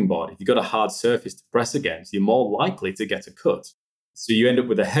a chopping board. If you've got a hard surface to press against, you're more likely to get a cut. So you end up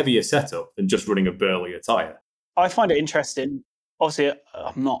with a heavier setup than just running a burlier tyre. I find it interesting. Obviously,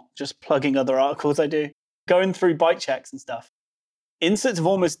 I'm not just plugging other articles I do. Going through bike checks and stuff. Inserts have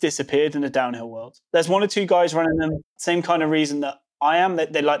almost disappeared in the downhill world. There's one or two guys running them, same kind of reason that I am,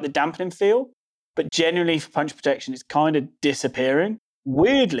 that they like the dampening feel. But generally for punch protection, it's kind of disappearing.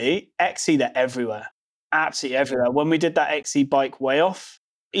 Weirdly, XC, they're everywhere. Absolutely everywhere. When we did that XC bike weigh off,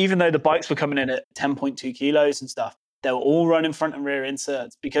 even though the bikes were coming in at 10.2 kilos and stuff, they were all running front and rear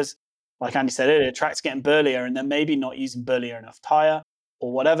inserts because, like Andy said earlier, track's getting burlier and they're maybe not using burlier enough tyre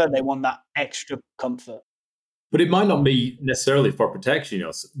or whatever. They want that extra comfort. But it might not be necessarily for protection.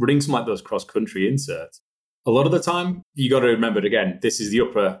 Running some like those cross-country inserts, a lot of the time, you got to remember, again, this is the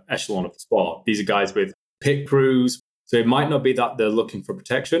upper echelon of the sport. These are guys with pit crews. So it might not be that they're looking for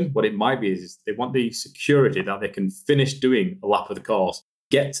protection. What it might be is they want the security that they can finish doing a lap of the course,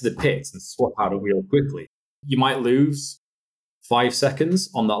 get to the pits and swap out a wheel quickly. You might lose 5 seconds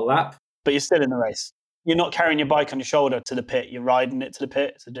on that lap. But you're still in the race. You're not carrying your bike on your shoulder to the pit. You're riding it to the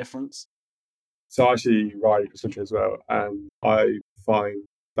pit. It's a difference. So I actually ride cross-country as well. And I find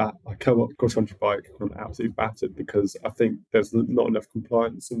that I come up cross-country bike and I'm absolutely battered because I think there's not enough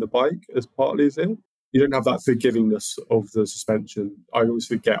compliance in the bike as partly as it. You don't have that forgivingness of the suspension. I always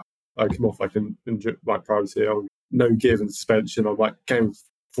forget. I come off like privacy on no give in suspension. I'm like going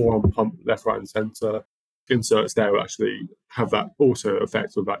forearm pump left, right, and centre. Inserts there will actually have that also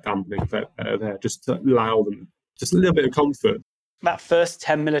effect of that dampening effect there, just to allow them just a little bit of comfort. That first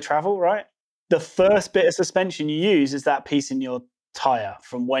 10 mil of travel, right? The first bit of suspension you use is that piece in your tyre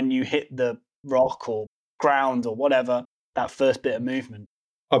from when you hit the rock or ground or whatever, that first bit of movement.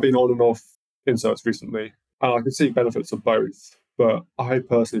 I've been on and off inserts recently, and I can see benefits of both, but I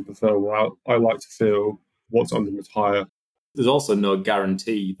personally prefer I like to feel what's under the tyre. There's also no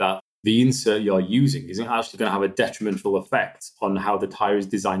guarantee that the insert you're using isn't actually going to have a detrimental effect on how the tyre is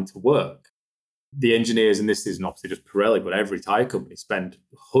designed to work. The engineers, and this isn't obviously just Pirelli, but every tyre company spend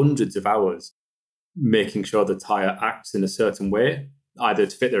hundreds of hours making sure the tyre acts in a certain way, either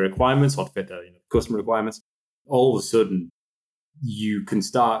to fit their requirements or to fit their customer requirements. All of a sudden, you can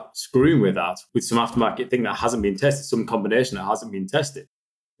start screwing with that with some aftermarket thing that hasn't been tested, some combination that hasn't been tested,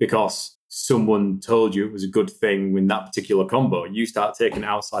 because someone told you it was a good thing with that particular combo. You start taking it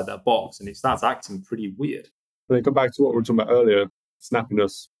outside that box and it starts acting pretty weird. But then go back to what we were talking about earlier,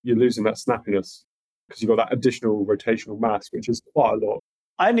 snappiness. You're losing that snappiness because you've got that additional rotational mass, which is quite a lot.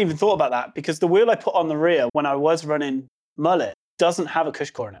 I hadn't even thought about that because the wheel I put on the rear when I was running mullet doesn't have a cush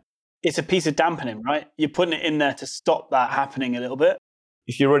core in it. It's a piece of dampening, right? You're putting it in there to stop that happening a little bit.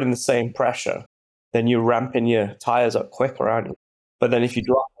 If you're running the same pressure, then you're ramping your tyres up quicker, aren't you? But then if you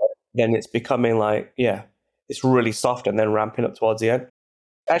drop it, then it's becoming like, it's really soft and then ramping up towards the end.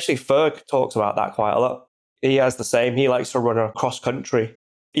 Actually, Ferg talks about that quite a lot. He has the same. He likes to run a cross-country.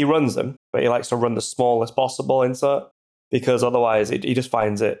 He runs them, but he likes to run the smallest possible insert because otherwise he just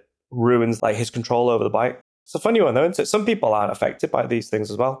finds it ruins like his control over the bike. It's a funny one though, isn't it? Some people aren't affected by these things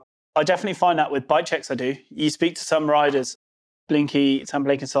as well. I definitely find that with bike checks I do. You speak to some riders, Blinky, Sam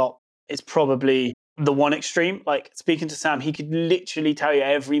Blenkinsop, it's probably the one extreme. Like speaking to Sam, he could literally tell you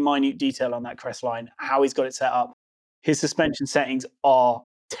every minute detail on that crest line, how he's got it set up. His suspension settings are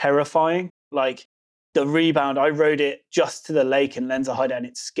terrifying. Like the rebound, I rode it just to the lake in Lenzerheide and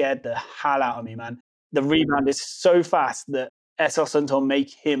it scared the hell out of me, man. The rebound is so fast that SL Suntour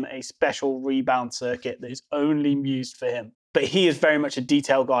make him a special rebound circuit that is only used for him. But he is very much a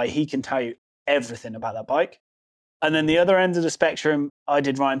detail guy. He can tell you everything about that bike. And then the other end of the spectrum, I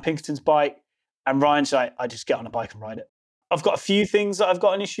did Ryan Pinkerton's bike, and Ryan's like, I just get on a bike and ride it. I've got a few things that I've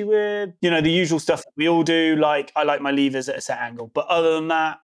got an issue with. The usual stuff that we all do, like I like my levers at a set angle. But other than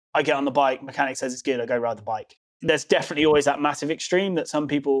that, I get on the bike, mechanic says it's good, I go ride the bike. There's definitely always that massive extreme that some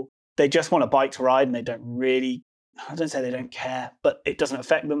people, they just want a bike to ride and they don't really, I don't say they don't care, but it doesn't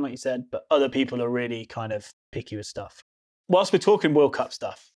affect them, like you said. But other people are really kind of picky with stuff. Whilst we're talking World Cup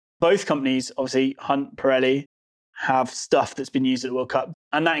stuff, both companies, obviously Hunt, Pirelli, have stuff that's been used at the World Cup,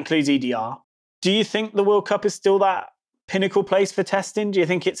 and that includes EDR. Do you think the World Cup is still that pinnacle place for testing? Do you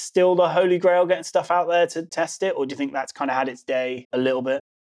think it's still the holy grail getting stuff out there to test it? Or do you think that's kind of had its day a little bit?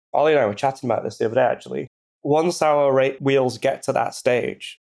 Ollie and I were chatting about this the other day, actually. Once our wheels get to that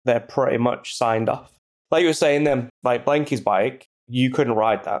stage, they're pretty much signed off. Like you were saying then, like Blanky's bike, you couldn't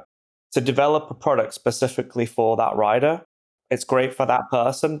ride that. To develop a product specifically for that rider, it's great for that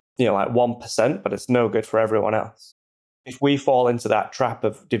person, like 1%, but it's no good for everyone else. If we fall into that trap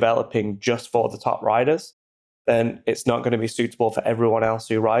of developing just for the top riders, then it's not going to be suitable for everyone else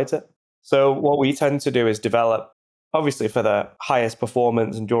who rides it. So what we tend to do is develop, obviously for the highest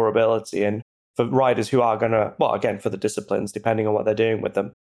performance and durability, and for riders who are going to, well, again, for the disciplines, depending on what they're doing with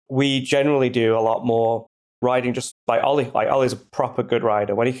them. We generally do a lot more riding just like Ollie. Like Ollie's a proper good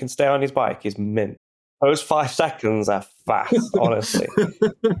rider. When he can stay on his bike, he's mint. Those 5 seconds are fast, honestly.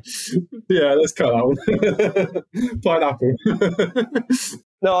 Yeah, let's cut that one. Pineapple.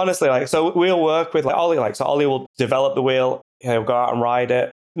 No, honestly, so we'll work with Ollie. So Ollie will develop the wheel. He'll go out and ride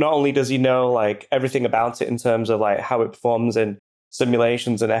it. Not only does he know everything about it in terms of how it performs in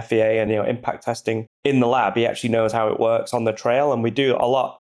simulations and FEA and impact testing in the lab, he actually knows how it works on the trail. And we do a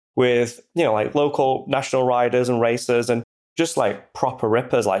lot with local national riders and racers and just proper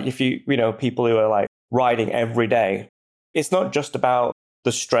rippers. If people who are riding every day, it's not just about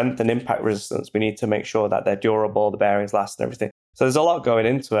the strength and impact resistance. We need to make sure that they're durable, the bearings last and everything. So there's a lot going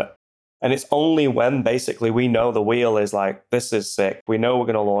into it. And it's only when basically we know the wheel is this is sick. We know we're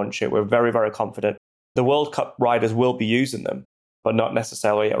going to launch it. We're very, very confident. The World Cup riders will be using them, but not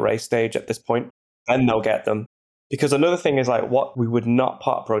necessarily at race stage at this point. And they'll get them. Because another thing is what we would not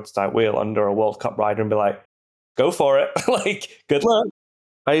put a prototype wheel under a World Cup rider and be go for it. Good luck.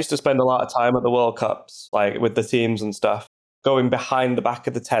 I used to spend a lot of time at the World Cups, with the teams and stuff, going behind the back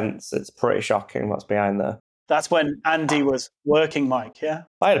of the tents. It's pretty shocking what's behind there. That's when Andy was working Mike, yeah?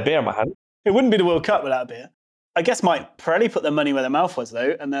 I had a beer in my hand. It wouldn't be the World Cup without a beer. I guess Mike, Pirelli put their money where their mouth was,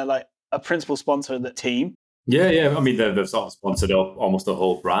 though, and they're a principal sponsor of the team. Yeah. I mean, they've sort of sponsored up almost the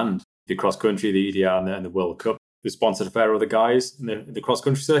whole brand. The cross-country, the EDR, and the World Cup. They sponsored a fair other guys in the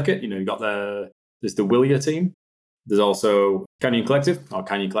cross-country circuit. You've got there's the Willier team. There's also Canyon Collective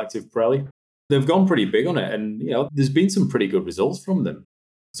Pirelli. They've gone pretty big on it, and there's been some pretty good results from them.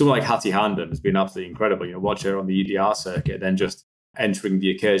 Someone like Hattie Handon has been absolutely incredible. Watch her on the EDR circuit, then just entering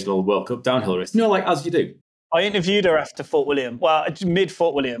the occasional World Cup downhill race. As you do. I interviewed her after Fort William. Well, mid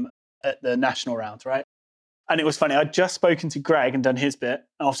Fort William at the national round, right? And it was funny. I'd just spoken to Greg and done his bit.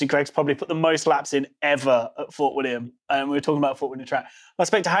 And obviously, Greg's probably put the most laps in ever at Fort William. And we were talking about Fort William track. I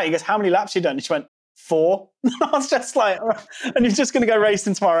spoke to Hattie. He goes, "How many laps you done?" And she went, 4. I was just all right. And you're just going to go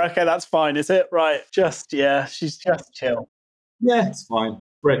racing tomorrow. Okay, that's fine, is it? Right. She's just chill. Yeah, it's fine.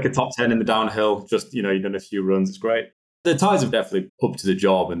 Break a top 10 in the downhill. Just, you've done a few runs. It's great. The Tyres are definitely up to the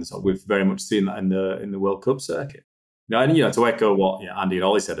job. And we've very much seen that in the World Cup circuit. And, to echo what Andy and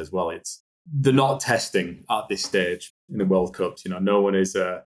Ollie said as well, they're not testing at this stage in the World Cups. No one is,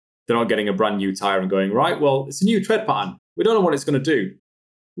 they're not getting a brand new tyre and going, right, well, it's a new tread pattern. We don't know what it's going to do.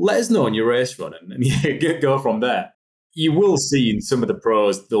 Let us know in your race run and go from there. You will see in some of the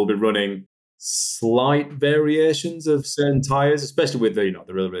pros, they'll be running slight variations of certain tyres, especially with the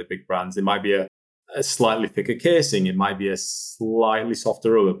really, really big brands. It might be a slightly thicker casing. It might be a slightly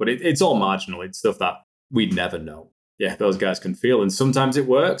softer rubber, but it's all marginal. It's stuff that we'd never know. Yeah, those guys can feel. And sometimes it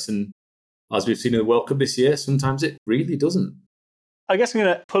works. And as we've seen in the World Cup this year, sometimes it really doesn't. I guess I'm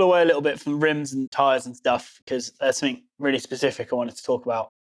going to pull away a little bit from rims and tyres and stuff because there's something really specific I wanted to talk about,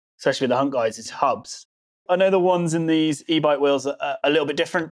 especially with the Hunt guys, is hubs. I know the ones in these e-bike wheels are a little bit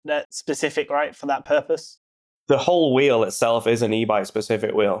different. They're specific, right, for that purpose? The whole wheel itself is an e-bike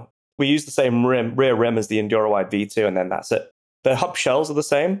specific wheel. We use the same rear rim as the Enduro Wide V2, and then that's it. The hub shells are the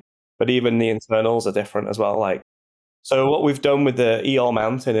same, but even the internals are different as well. So what we've done with the e-all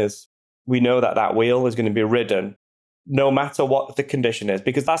mountain is we know that wheel is going to be ridden no matter what the condition is,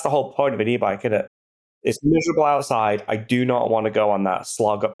 because that's the whole point of an e-bike, isn't it? It's miserable outside. I do not want to go on that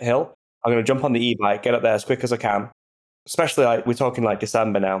slog uphill. I'm going to jump on the e-bike, get up there as quick as I can. Especially we're talking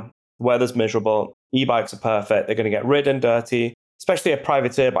December now. The weather's miserable. E-bikes are perfect. They're going to get ridden dirty, especially a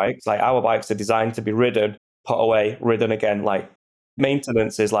privateer bikes. Our bikes are designed to be ridden put away, ridden again. Like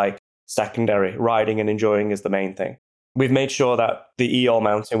maintenance is like secondary. Riding and enjoying is the main thing. We've made sure that the e-all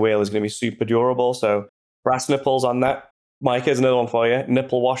mountain wheel is going to be super durable. So brass nipples on that. Mike, here's another one for you.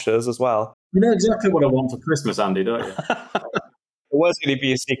 Nipple washers as well. You know exactly what I want for Christmas, Andy, don't you? It was going to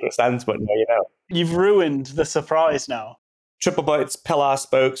be a secret Santa, but now you know. You've ruined the surprise now. Triple butts, pillar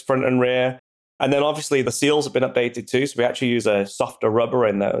spokes, front and rear. And then obviously the seals have been updated too. So we actually use a softer rubber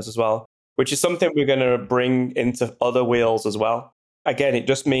in those as well, which is something we're going to bring into other wheels as well. Again, it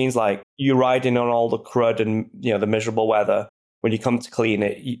just means like you riding on all the crud and the miserable weather. When you come to clean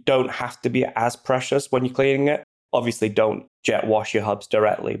it, you don't have to be as precious when you're cleaning it. Obviously, don't jet wash your hubs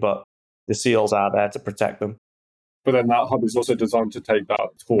directly, but the seals are there to protect them. But then that hub is also designed to take that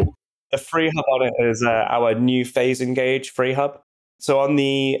torque. The free hub on it is our new phase engage free hub. So on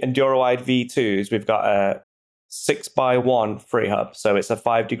the Enduro-wide V2s, we've got a 6x1 free hub. So it's a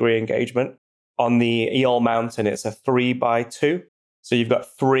 5-degree engagement. On the e-all mountain, it's a 3x2. So you've got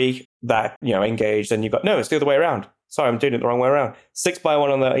 3 that, engaged, and you've got, no, it's the other way around. Sorry, I'm doing it the wrong way around.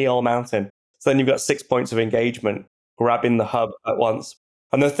 6x1 on the e-all mountain. So then you've got 6 points of engagement grabbing the hub at once.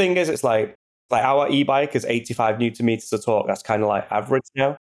 And the thing is, it's like our e-bike is 85 Newton meters of torque. That's kind of like average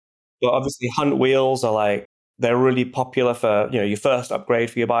now. But obviously Hunt wheels are they're really popular for, your first upgrade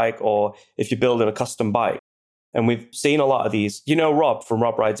for your bike, or if you're building a custom bike. And we've seen a lot of these, Rob from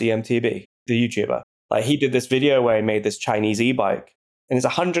Rob Rides EMTB, the YouTuber. He did this video where he made this Chinese e-bike, and it's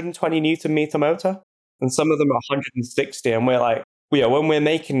 120 Newton meter motor. And some of them are 160. And we're like, when we're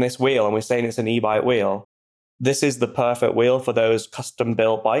making this wheel and we're saying it's an e-bike wheel, this is the perfect wheel for those custom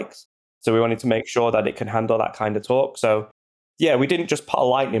built bikes. So we wanted to make sure that it can handle that kind of torque. So yeah, we didn't just put a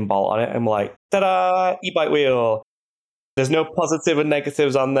lightning bolt on it and we're like, ta-da, e-bike wheel. There's no positive and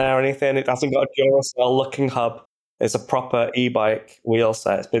negatives on there or anything. It hasn't got a Duracell looking hub. It's a proper e-bike wheel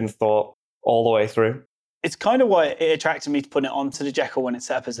set. It's been thought all the way through. It's kind of why it attracted me to put it onto the Jekyll when it's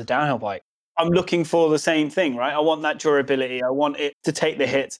set up as a downhill bike. I'm looking for the same thing, right? I want that durability. I want it to take the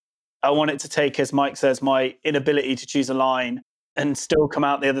hit. I want it to take, as Mike says, my inability to choose a line and still come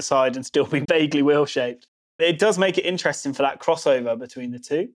out the other side and still be vaguely wheel-shaped. It does make it interesting for that crossover between the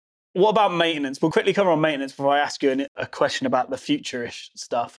two. What about maintenance? We'll quickly cover on maintenance before I ask you a question about the future-ish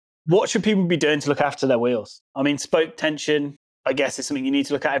stuff. What should people be doing to look after their wheels? I mean, spoke tension, I guess, is something you need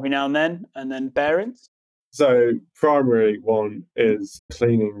to look at every now and then bearings. So primary one is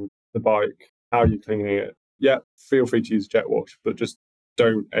cleaning the bike. How are you cleaning it? Yeah, feel free to use jet wash, but just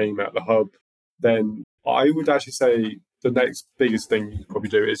don't aim at the hub. Then I would actually say the next biggest thing you can probably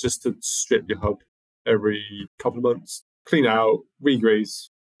do is just to strip your hub every couple of months. Clean out, re-grease,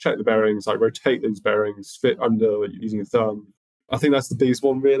 check the bearings, rotate those bearings, fit under using a thumb. I think that's the biggest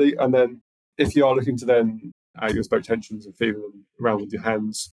one really. And then if you are looking to then add your spoke tensions and feel them around with your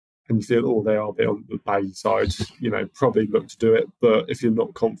hands, and you feel, they are a bit on the baggy side, probably look to do it. But if you're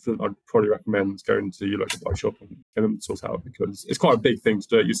not confident, I'd probably recommend going to your local bike shop and get them sort out, because it's quite a big thing to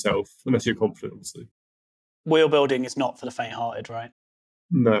do it yourself, unless you're confident, obviously. Wheel building is not for the faint-hearted, right?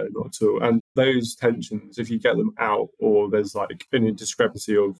 No, not at all. And those tensions, if you get them out, or there's any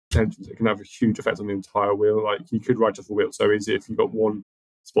discrepancy of tensions, it can have a huge effect on the entire wheel. You could write off a wheel so easy if you've got one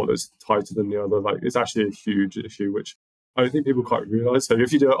spot that's tighter than the other. It's actually a huge issue, which I don't think people quite realise. So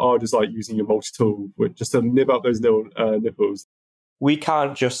if you do it hard, just using your multi-tool just to nib up those little nipples. We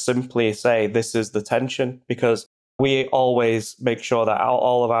can't just simply say this is the tension, because we always make sure that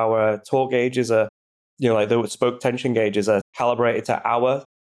all of our torque gauges are, the spoke tension gauges are calibrated to our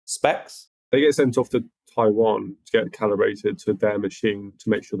specs. They get sent off to Taiwan to get calibrated to their machine to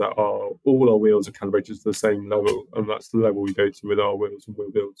make sure that all our wheels are calibrated to the same level. And that's the level we go to with our wheels and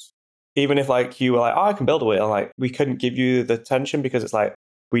wheel builds. Even if you were I can build a wheel, we couldn't give you the tension because it's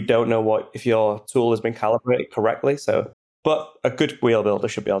we don't know if your tool has been calibrated correctly. So, but a good wheel builder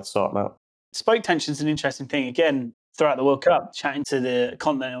should be able to sort them out. Spoke tension is an interesting thing. Again, throughout the World Cup, chatting to the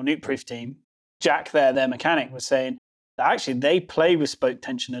Continental Nukeproof team, Jack there, their mechanic, was saying that actually they play with spoke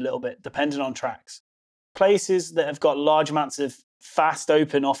tension a little bit, depending on tracks. Places that have got large amounts of fast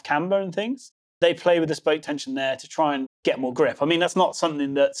open off camber and things, they play with the spoke tension there to try and get more grip. I mean, that's not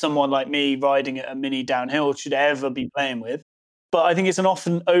something that someone like me riding at a mini downhill should ever be playing with. But I think it's an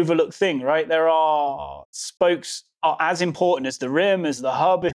often overlooked thing, right? There are spokes are as important as the rim, as the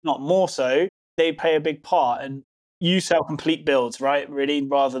hub, if not more so. They play a big part. And you sell complete builds, right? Really,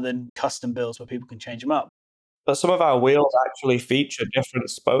 rather than custom builds where people can change them up. But some of our wheels actually feature different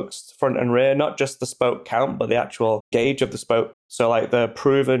spokes, front and rear, not just the spoke count, but the actual gauge of the spoke. So the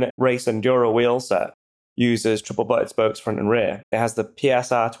proven race enduro wheel set uses triple butted spokes front and rear. It has the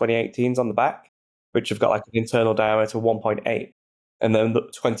PSR 2018s on the back, which have got an internal diameter of 1.8. And then the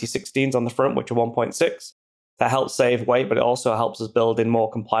 2016s on the front, which are 1.6. that helps save weight, but it also helps us build in more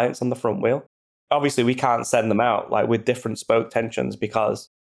compliance on the front wheel. Obviously, we can't send them out like with different spoke tensions because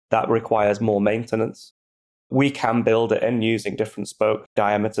that requires more maintenance. We can build it in using different spoke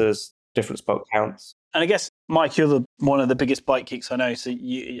diameters, different spoke counts. And I guess, Mike, you're one of the biggest bike geeks I know, so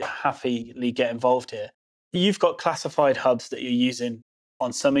you happily get involved here. You've got classified hubs that you're using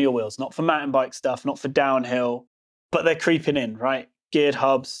on some of your wheels, not for mountain bike stuff, not for downhill, but they're creeping in, right? Geared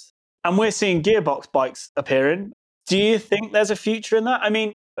hubs. And we're seeing gearbox bikes appearing. Do you think there's a future in that? I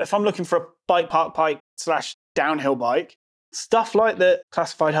mean, if I'm looking for a bike park bike / downhill bike, stuff like the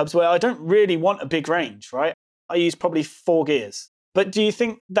classified hubs where I don't really want a big range, right? I use probably 4 gears. But do you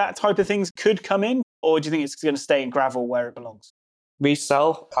think that type of things could come in? Or do you think it's going to stay in gravel where it belongs? We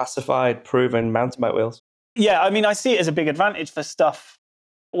sell classified, proven mountain bike wheels. Yeah, I mean, I see it as a big advantage for stuff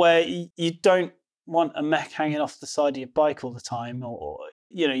where you don't want a mech hanging off the side of your bike all the time, or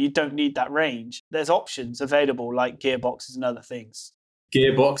you don't need that range. There's options available like gearboxes and other things.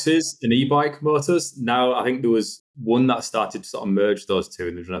 Gearboxes and e-bike motors. Now, I think there was one that started to sort of merge those two,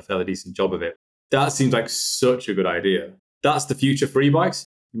 and they've done a fairly decent job of it. That seems like such a good idea. That's the future for e-bikes,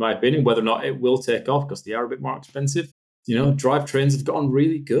 in my opinion. Whether or not it will take off because they are a bit more expensive. Drivetrains have gotten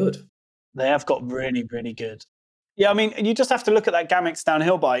really good. They have got really, really good. Yeah, I mean, you just have to look at that Gamix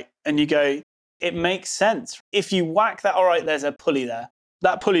downhill bike and you go, it makes sense. If you whack that, all right, there's a pulley there.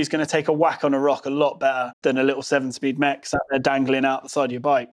 That pulley is going to take a whack on a rock a lot better than a little 7-speed mech sat there dangling out the side of your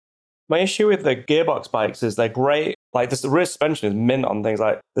bike. My issue with the gearbox bikes is they're great. Like the rear suspension is mint on things.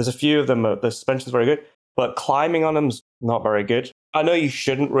 Like there's a few of them, the suspension is very good, but climbing on them's not very good. I know you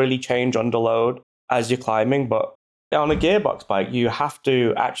shouldn't really change under load as you're climbing, but on a gearbox bike, you have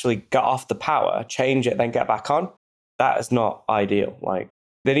to actually get off the power, change it, then get back on. That is not ideal. Like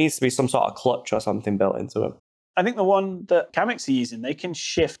there needs to be some sort of clutch or something built into them. I think the one that Gamix are using, they can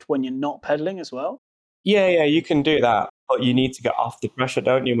shift when you're not pedaling as well. Yeah, you can do that, but you need to get off the pressure,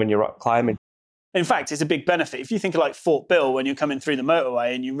 don't you, when you're rock climbing? In fact, it's a big benefit. If you think of like Fort Bill, when you're coming through the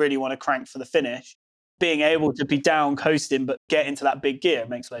motorway and you really want to crank for the finish, being able to be down coasting but get into that big gear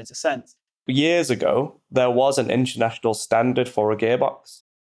makes loads of sense. Years ago, there was an international standard for a gearbox,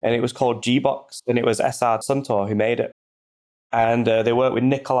 and it was called G-Box, and it was SR Suntour who made it. And they worked with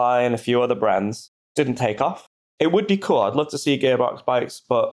Nikolai and a few other brands. Didn't take off. It would be cool. I'd love to see gearbox bikes,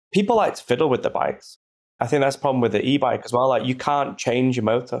 but people like to fiddle with the bikes. I think that's a problem with the e-bike as well. Like you can't change your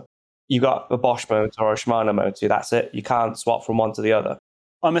motor. You got a Bosch motor or a Shimano motor. That's it. You can't swap from one to the other.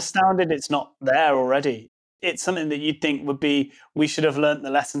 I'm astounded it's not there already. It's something that you'd think would be, we should have learnt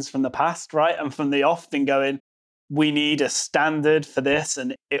the lessons from the past, right? And from the off, then going, we need a standard for this,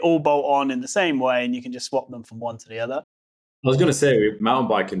 and it all bolt on in the same way, and you can just swap them from one to the other. I was going to say, with mountain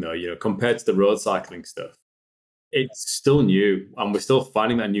biking though, compared to the road cycling stuff, it's still new, and we're still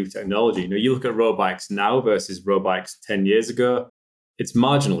finding that new technology. You look at road bikes now versus road bikes 10 years ago, it's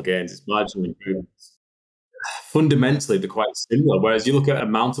marginal gains, it's marginal improvements. Fundamentally, they're quite similar. Whereas you look at a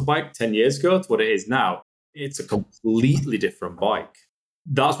mountain bike 10 years ago to what it is now, it's a completely different bike.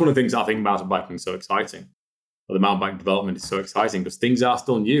 That's one of the things I think mountain biking is so exciting. Or the mountain bike development is so exciting because things are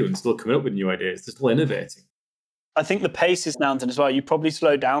still new and still coming up with new ideas. They're still innovating. I think the pace is mountain as well. You probably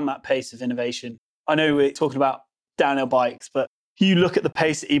slow down that pace of innovation. I know we're talking about downhill bikes, but you look at the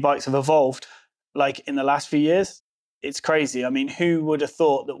pace that e-bikes have evolved, like in the last few years, it's crazy. I mean, who would have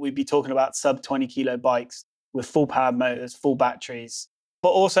thought that we'd be talking about sub 20 kilo bikes with full powered motors, full batteries, but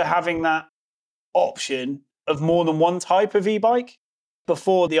also having that option of more than one type of e-bike?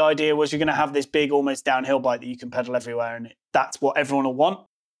 Before, the idea was you're going to have this big, almost downhill bike that you can pedal everywhere, and that's what everyone will want.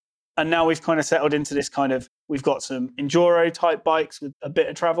 And now we've kind of settled into this kind of, we've got some enduro type bikes with a bit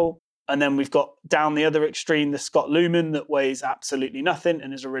of travel. And then we've got down the other extreme, the Scott Lumen that weighs absolutely nothing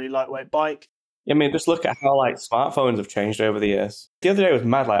and is a really lightweight bike. I mean, just look at how smartphones have changed over the years. The other day was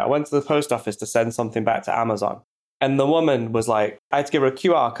mad. I went to the post office to send something back to Amazon. And the woman was I had to give her a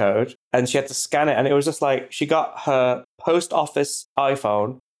QR code and she had to scan it. And it was just she got her post office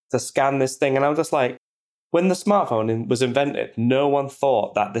iPhone to scan this thing. And I was just when the smartphone was invented, no one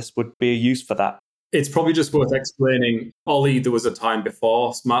thought that this would be a use for that. It's probably just worth explaining, Ollie, there was a time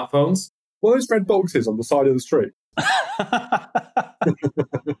before smartphones. What are those red boxes on the side of the street? I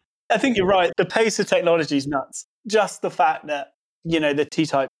think you're right. The pace of technology is nuts. Just the fact that, the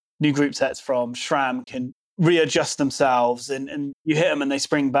T-type new group sets from SRAM can readjust themselves and you hit them and they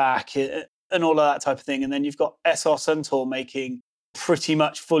spring back and all of that type of thing. And then you've got SR Suntour making pretty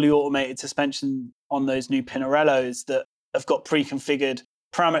much fully automated suspension on those new Pinarellos that have got pre-configured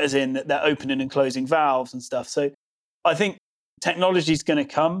parameters in that they're opening and closing valves and stuff. So I think technology is going to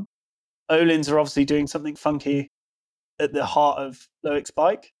come. Öhlins are obviously doing something funky at the heart of Loic's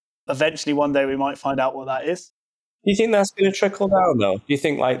bike. eventually one day we might find out what that is. Do you think that's going to trickle down, though? Do you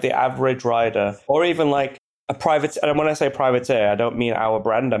think like the average rider, or even like a private, and when I say privateer, I don't mean our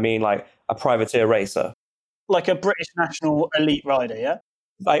brand, I mean like a privateer racer. Like a British national elite rider, yeah?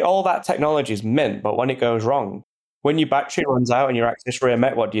 Like all that technology is mint, but when it goes wrong, when your battery runs out and your axis rear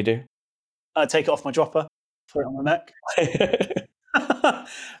mech, what do you do? I take it off my dropper, put it on my mech.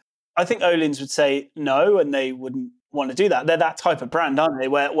 I think Öhlins would say no, and they wouldn't want to do that. They're that type of brand, aren't they?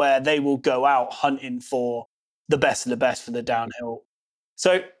 Where they will go out hunting for the best of the best for the downhill.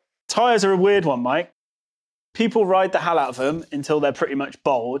 So tyres are a weird one, Mike. People ride the hell out of them until they're pretty much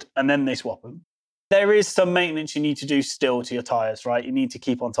bald, and then they swap them. There is some maintenance you need to do still to your tyres, right? You need to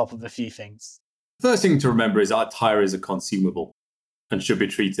keep on top of a few things. First thing to remember is that a tyre is a consumable and should be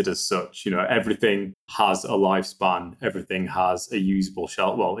treated as such. You know, everything has a lifespan. Everything has a usable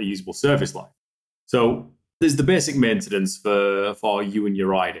a usable service life. So there's the basic maintenance for you and your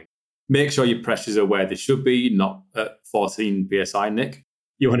riding. Make sure your pressures are where they should be, not at 14 psi, Nick.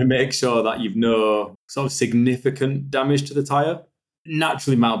 You want to make sure that you've no sort of significant damage to the tyre.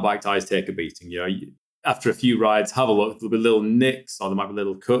 Naturally, mountain bike tyres take a beating. You know, after a few rides, have a look. There'll be little nicks or there might be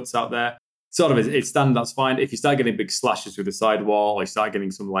little cuts out there. Sort of, it's standard, that's fine. If you start getting big slashes through the sidewall or you start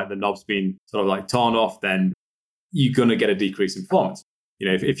getting something like the knobs being sort of like torn off, then you're going to get a decrease in performance. You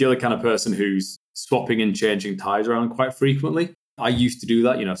know, if you're the kind of person who's swapping and changing tyres around quite frequently, I used to do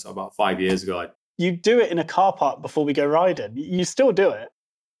that, you know, so about 5 years ago. You do it in a car park before we go riding. You still do it.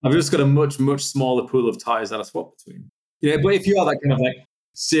 I've just got a much, much smaller pool of tyres that I swap between. Yeah, but if you are that kind of like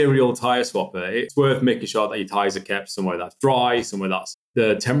serial tyre swapper, it's worth making sure that your tyres are kept somewhere that's dry, somewhere that's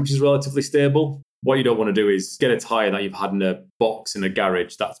the temperature's relatively stable. What you don't want to do is get a tyre that you've had in a box in a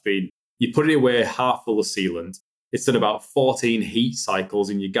garage you put it away half full of sealant. It's done about 14 heat cycles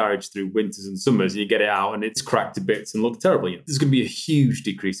in your garage through winters and summers. You get it out and it's cracked to bits and looks terrible. You know, there's going to be a huge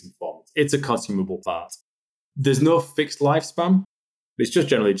decrease in performance. It's a consumable part. There's no fixed lifespan. It's just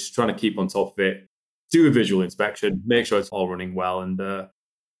generally just trying to keep on top of it. Do a visual inspection, make sure it's all running well, and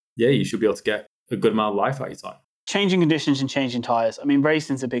you should be able to get a good amount of life out of your tyre. Changing conditions and changing tyres. I mean,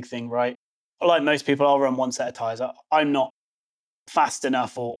 racing's a big thing, right? Like most people, I'll run one set of tyres. I'm not fast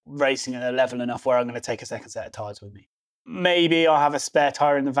enough or racing at a level enough where I'm going to take a second set of tyres with me. Maybe I'll have a spare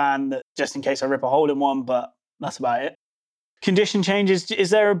tyre in the van that just in case I rip a hole in one, but that's about it. Condition changes.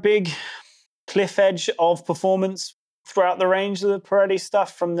 Is there a big cliff edge of performance throughout the range of the Pirelli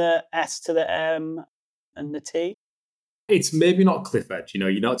stuff from the S to the M and the T? It's maybe not cliff edge. You know,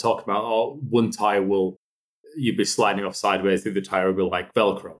 you're not talking about, one tyre you'll be sliding off sideways through the tyre will be like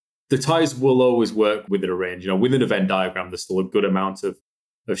Velcro. The tyres will always work within a range. You know, within a Venn diagram, there's still a good amount of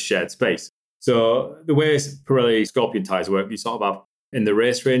shared space. So the way Pirelli Scorpion tyres work, you sort of have in the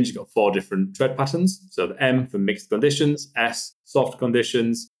race range, you've got 4 different tread patterns. So the M for mixed conditions, S, soft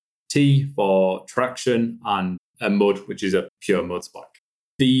conditions, T for traction, and a mud, which is a pure mud spike.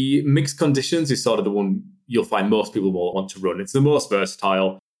 The mixed conditions is sort of the one you'll find most people will want to run. It's the most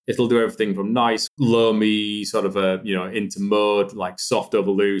versatile. It'll do everything from nice, loamy, sort of into mud, like soft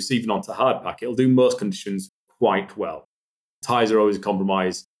over loose, even onto hard pack. It'll do most conditions quite well. Tyres are always a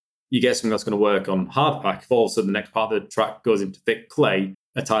compromise. You get something that's going to work on hard pack. If all of a sudden the next part of the track goes into thick clay,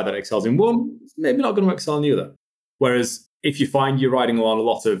 a tyre that excels in one, it's maybe not going to excel in the other. Whereas if you find you're riding along a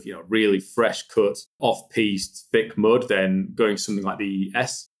lot of really fresh cut, off-piste, thick mud, then going something like the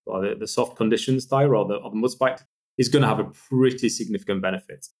S or the soft conditions tyre or the mud spike is going to have a pretty significant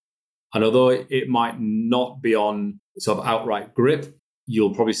benefit. And although it might not be on sort of outright grip,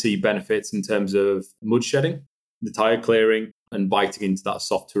 you'll probably see benefits in terms of mud shedding, the tyre clearing, and biting into that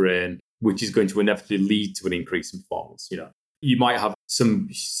soft terrain, which is going to inevitably lead to an increase in performance. You know, you might have some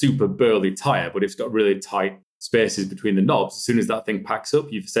super burly tyre, but if it's got really tight spaces between the knobs, as soon as that thing packs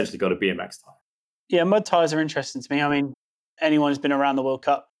up, you've essentially got a BMX tyre. Yeah, mud tyres are interesting to me. I mean, anyone who's been around the World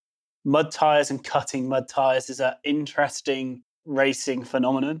Cup, mud tyres and cutting mud tyres is an interesting racing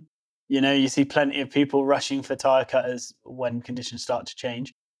phenomenon. You know, you see plenty of people rushing for tyre cutters when conditions start to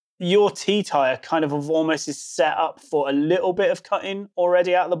change. Your T tyre kind of almost is set up for a little bit of cutting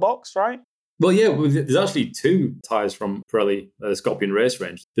already out of the box, right? Well, yeah, there's actually 2 tyres from Pirelli, the Scorpion race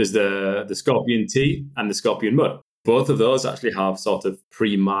range. There's the Scorpion T and the Scorpion Mud. Both of those actually have sort of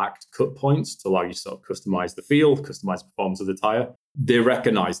pre-marked cut points to allow you to sort of customize the feel, customize the performance of the tyre. They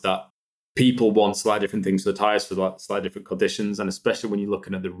recognize that people want slightly different things for the tyres for slightly different conditions. And especially when you're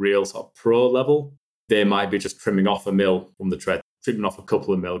looking at the real sort of pro level, they might be just trimming off a mil from the tread, trimming off a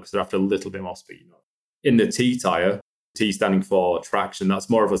couple of mil because they're after a little bit more speed. In the T tyre, T standing for traction, that's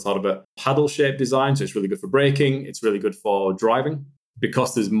more of a sort of a paddle shaped design. So it's really good for braking. It's really good for driving.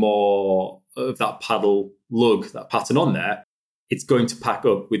 Because there's more of that paddle lug, that pattern on there, it's going to pack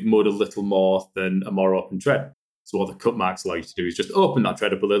up with mud a little more than a more open tread. So what the cut marks allow you to do is just open that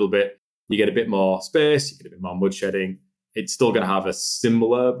tread up a little bit. You get a bit more space, you get a bit more mud shedding. It's still going to have a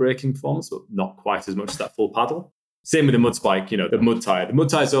similar braking performance, but not quite as much as that full paddle. Same with the mud spike, the mud tire. The mud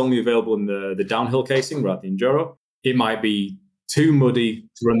tire is only available in the downhill casing rather than the enduro. It might be too muddy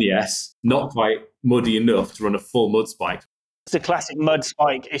to run the S, not quite muddy enough to run a full mud spike. It's a classic mud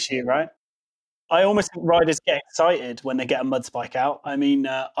spike issue, right? I almost think riders get excited when they get a mud spike out. I mean,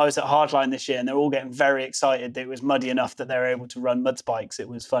 I was at Hardline this year and they're all getting very excited that it was muddy enough that they're able to run mud spikes. It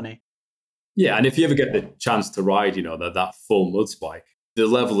was funny. Yeah, and if you ever get the chance to ride, that full mud spike, the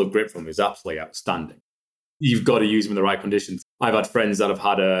level of grip from it is absolutely outstanding. You've got to use them in the right conditions. I've had friends that have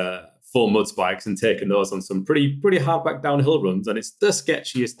had a full mud spikes and taken those on some pretty hardback downhill runs, and it's the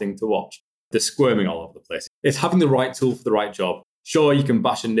sketchiest thing to watch. They're squirming all over the place. It's having the right tool for the right job. Sure, you can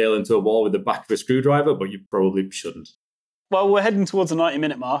bash a nail into a wall with the back of a screwdriver, but you probably shouldn't. Well, we're heading towards the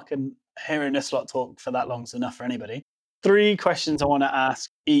 90-minute mark, and hearing this lot talk for that long is enough for anybody. 3 questions I want to ask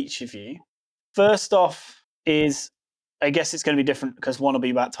each of you. First off is, I guess it's going to be different because one will be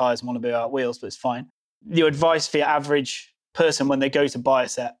about tyres and one will be about wheels, but it's fine. Your advice for your average person when they go to buy a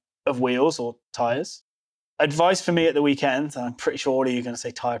set of wheels or tyres. Advice for me at the weekend, and I'm pretty sure all of you are going to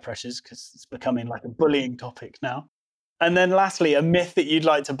say tyre pressures because it's becoming like a bullying topic now. And then lastly, a myth that you'd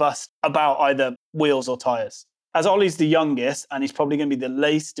like to bust about either wheels or tyres. As Ollie's the youngest and he's probably going to be the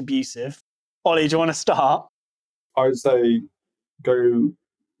least abusive, Ollie, do you want to start? I would say go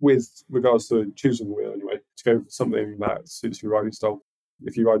with regards to choosing a wheel anyway, to go for something that suits your riding style.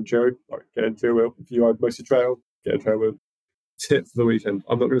 If you ride enduro, get into a wheel. If you ride mostly trail, get a trail wheel. Tip for the weekend.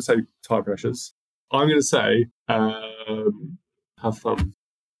 I'm not going to say tyre pressures. I'm going to say have fun.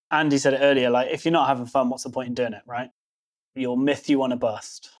 Andy said it earlier, like if you're not having fun, what's the point in doing it, right? Your myth you want to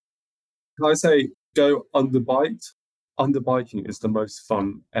bust. Can I say go underbiked? Underbiking is the most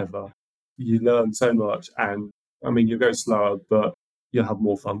fun ever. You learn so much, and you go slower, but you'll have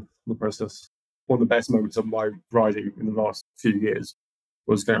more fun in the process. One of the best moments of my riding in the last few years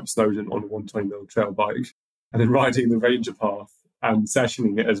was going up Snowdon on a 120mm trail bike and then riding the Ranger path and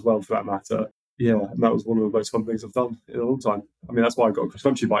sessioning it as well for that matter. Yeah, and that was one of the most fun things I've done in a long time. That's why I got a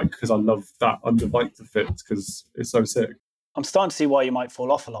cross-country bike, because I love that underbike to fit, because it's so sick. I'm starting to see why you might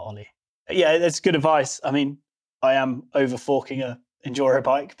fall off a lot, Ollie. Yeah, that's good advice. I am over forking a enduro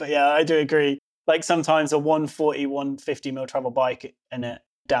bike, but yeah, I do agree. Like sometimes a 140, 150mm travel bike in a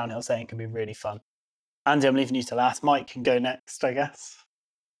downhill setting can be really fun. Andy, I'm leaving you to last. Mike can go next, I guess.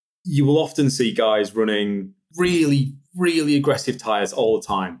 You will often see guys running really, really aggressive tyres all the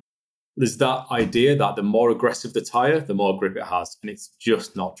time. There's that idea that the more aggressive the tyre, the more grip it has, and it's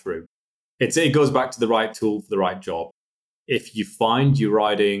just not true. It goes back to the right tool for the right job. If you find you're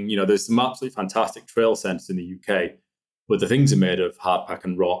riding, there's some absolutely fantastic trail centres in the UK, but the things are made of hardpack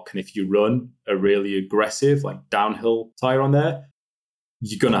and rock, and if you run a really aggressive, like downhill tyre on there,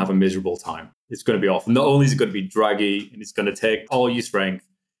 you're going to have a miserable time. It's going to be awful. Not only is it going to be draggy, and it's going to take all your strength,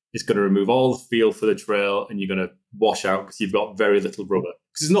 it's going to remove all the feel for the trail, and you're going to wash out because you've got very little rubber.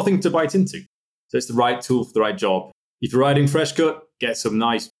 Because there's nothing to bite into. So it's the right tool for the right job. If you're riding fresh cut, get some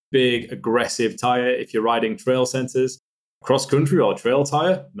nice, big, aggressive tyre. If you're riding trail centres, cross-country or trail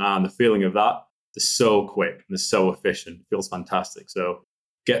tyre, man, the feeling of that, they're so quick and they're so efficient. It feels fantastic. So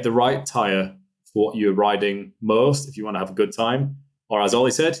get the right tyre for what you're riding most if you want to have a good time. Or as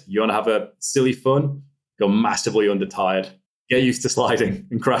Ollie said, you want to have a silly fun, go massively under-tired. Get used to sliding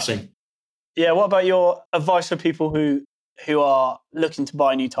and crashing. Yeah, what about your advice for people who are looking to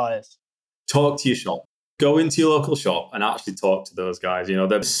buy new tyres? Talk to your shop. Go into your local shop and actually talk to those guys.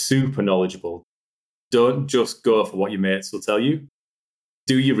 They're super knowledgeable. Don't just go for what your mates will tell you.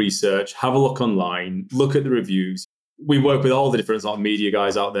 Do your research, have a look online, look at the reviews. We work with all the different media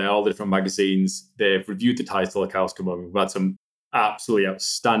guys out there, all the different magazines. They've reviewed the tyres till the cows come home. We've had some absolutely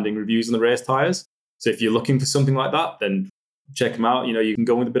outstanding reviews on the race tyres. So if you're looking for something like that, then check them out. You can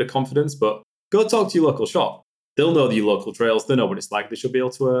go with a bit of confidence, but go talk to your local shop. They'll know your local trails. They know what it's like. They should be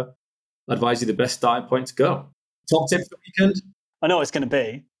able to advise you the best starting point to go. Top tip for the weekend? I know what it's going to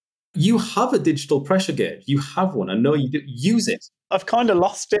be. You have a digital pressure gauge. You have one. I know you do. Use it. I've kind of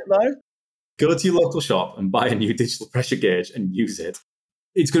lost it though. Go to your local shop and buy a new digital pressure gauge and use it.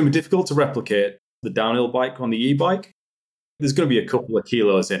 It's going to be difficult to replicate the downhill bike on the e-bike. There's going to be a couple of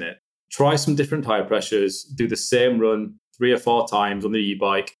kilos in it. Try some different tire pressures. Do the same run 3 or 4 times on the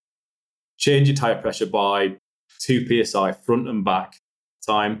e-bike. Change your tire pressure by 2 psi front and back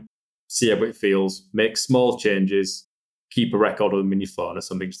time. See how it feels. Make small changes. Keep a record of them in your phone or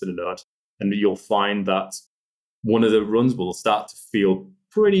something just in a note. And you'll find that one of the runs will start to feel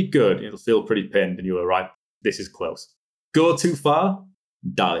pretty good. It'll feel pretty pinned and you'll be right, this is close. Go too far,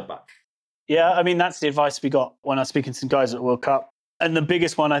 dial it back. Yeah, I mean, that's the advice we got when I was speaking to some guys at the World Cup. And the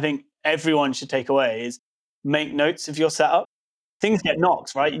biggest one I think everyone should take away is make notes of your setup. Things get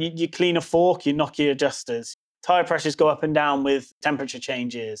knocked, right? You clean a fork, you knock your adjusters. Tire pressures go up and down with temperature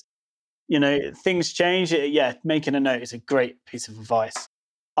changes. Things change. Yeah, making a note is a great piece of advice.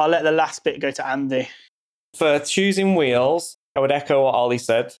 I'll let the last bit go to Andy. For choosing wheels, I would echo what Ollie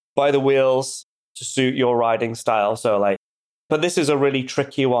said. Buy the wheels to suit your riding style. But this is a really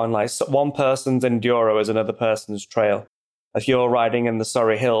tricky one. Like one person's enduro is another person's trail. If you're riding in the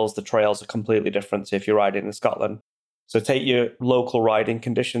Surrey Hills, the trails are completely different to if you're riding in Scotland. So take your local riding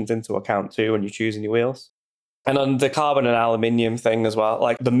conditions into account too when you're choosing your wheels. And on the carbon and aluminium thing as well,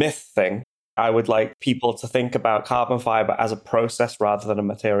 like the myth thing, I would like people to think about carbon fiber as a process rather than a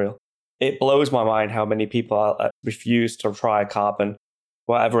material. It blows my mind how many people refuse to try carbon,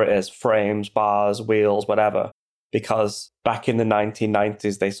 whatever it is, frames, bars, wheels, whatever, because back in the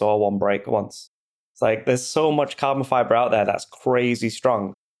 1990s, they saw one break once. It's like there's so much carbon fiber out there that's crazy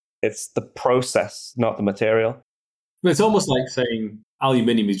strong. It's the process, not the material. It's almost like saying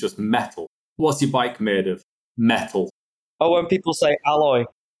aluminium is just metal. What's your bike made of? Metal. Oh, when people say alloy.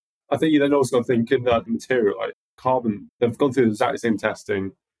 I think you then also got to think in the material, like carbon, they've gone through the exact same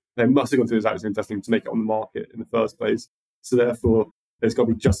testing. They must have gone through the exact same testing to make it on the market in the first place. So therefore, it's got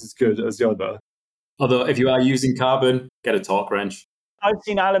to be just as good as the other. Although if you are using carbon, get a torque wrench. I've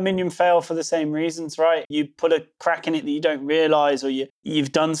seen aluminium fail for the same reasons, right? You put a crack in it that you don't realise, or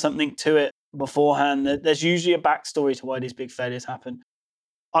you've done something to it beforehand. There's usually a backstory to why these big failures happen.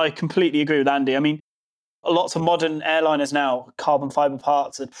 I completely agree with Andy. I mean, lots of modern airliners now, carbon fibre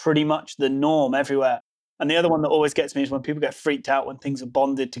parts are pretty much the norm everywhere. And the other one that always gets me is when people get freaked out when things are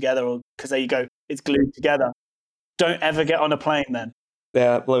bonded together, or because there you go, it's glued together. Don't ever get on a plane then.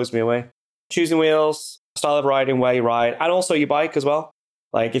 Yeah, it blows me away. Choosing wheels, style of riding, where you ride, and also your bike as well.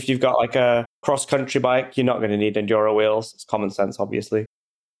 Like if you've got like a cross-country bike, you're not going to need enduro wheels. It's common sense, obviously.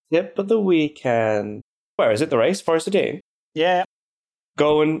 Yep, but the weekend... Where is it, the race? Forest of Dean? Yeah.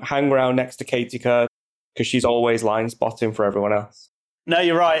 Go and hang around next to Katie Kerr because she's always line spotting for everyone else. No,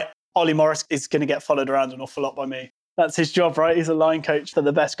 you're right. Ollie Morris is going to get followed around an awful lot by me. That's his job, right? He's a line coach for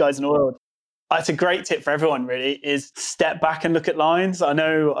the best guys in the world. That's a great tip for everyone, really, is step back and look at lines. I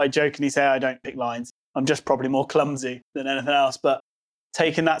know I jokingly say I don't pick lines. I'm just probably more clumsy than anything else. But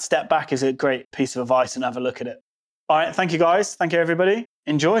taking that step back is a great piece of advice, and have a look at it. All right. Thank you, guys. Thank you, everybody.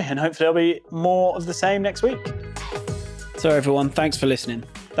 Enjoy. And hopefully there'll be more of the same next week. So, everyone, thanks for listening.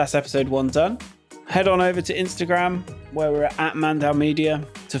 That's episode 1 done. Head on over to Instagram, where we're at Mandal Media,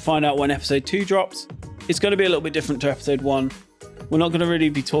 to find out when episode 2 drops. It's going to be a little bit different to episode 1. We're not going to really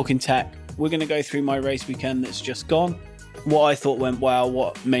be talking tech. We're going to go through my race weekend that's just gone, what I thought went well,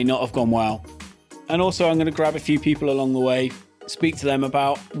 what may not have gone well. And also I'm going to grab a few people along the way, speak to them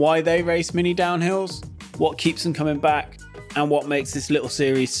about why they race mini downhills, what keeps them coming back, and what makes this little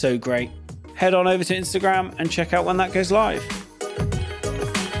series so great. Head on over to Instagram and check out when that goes live.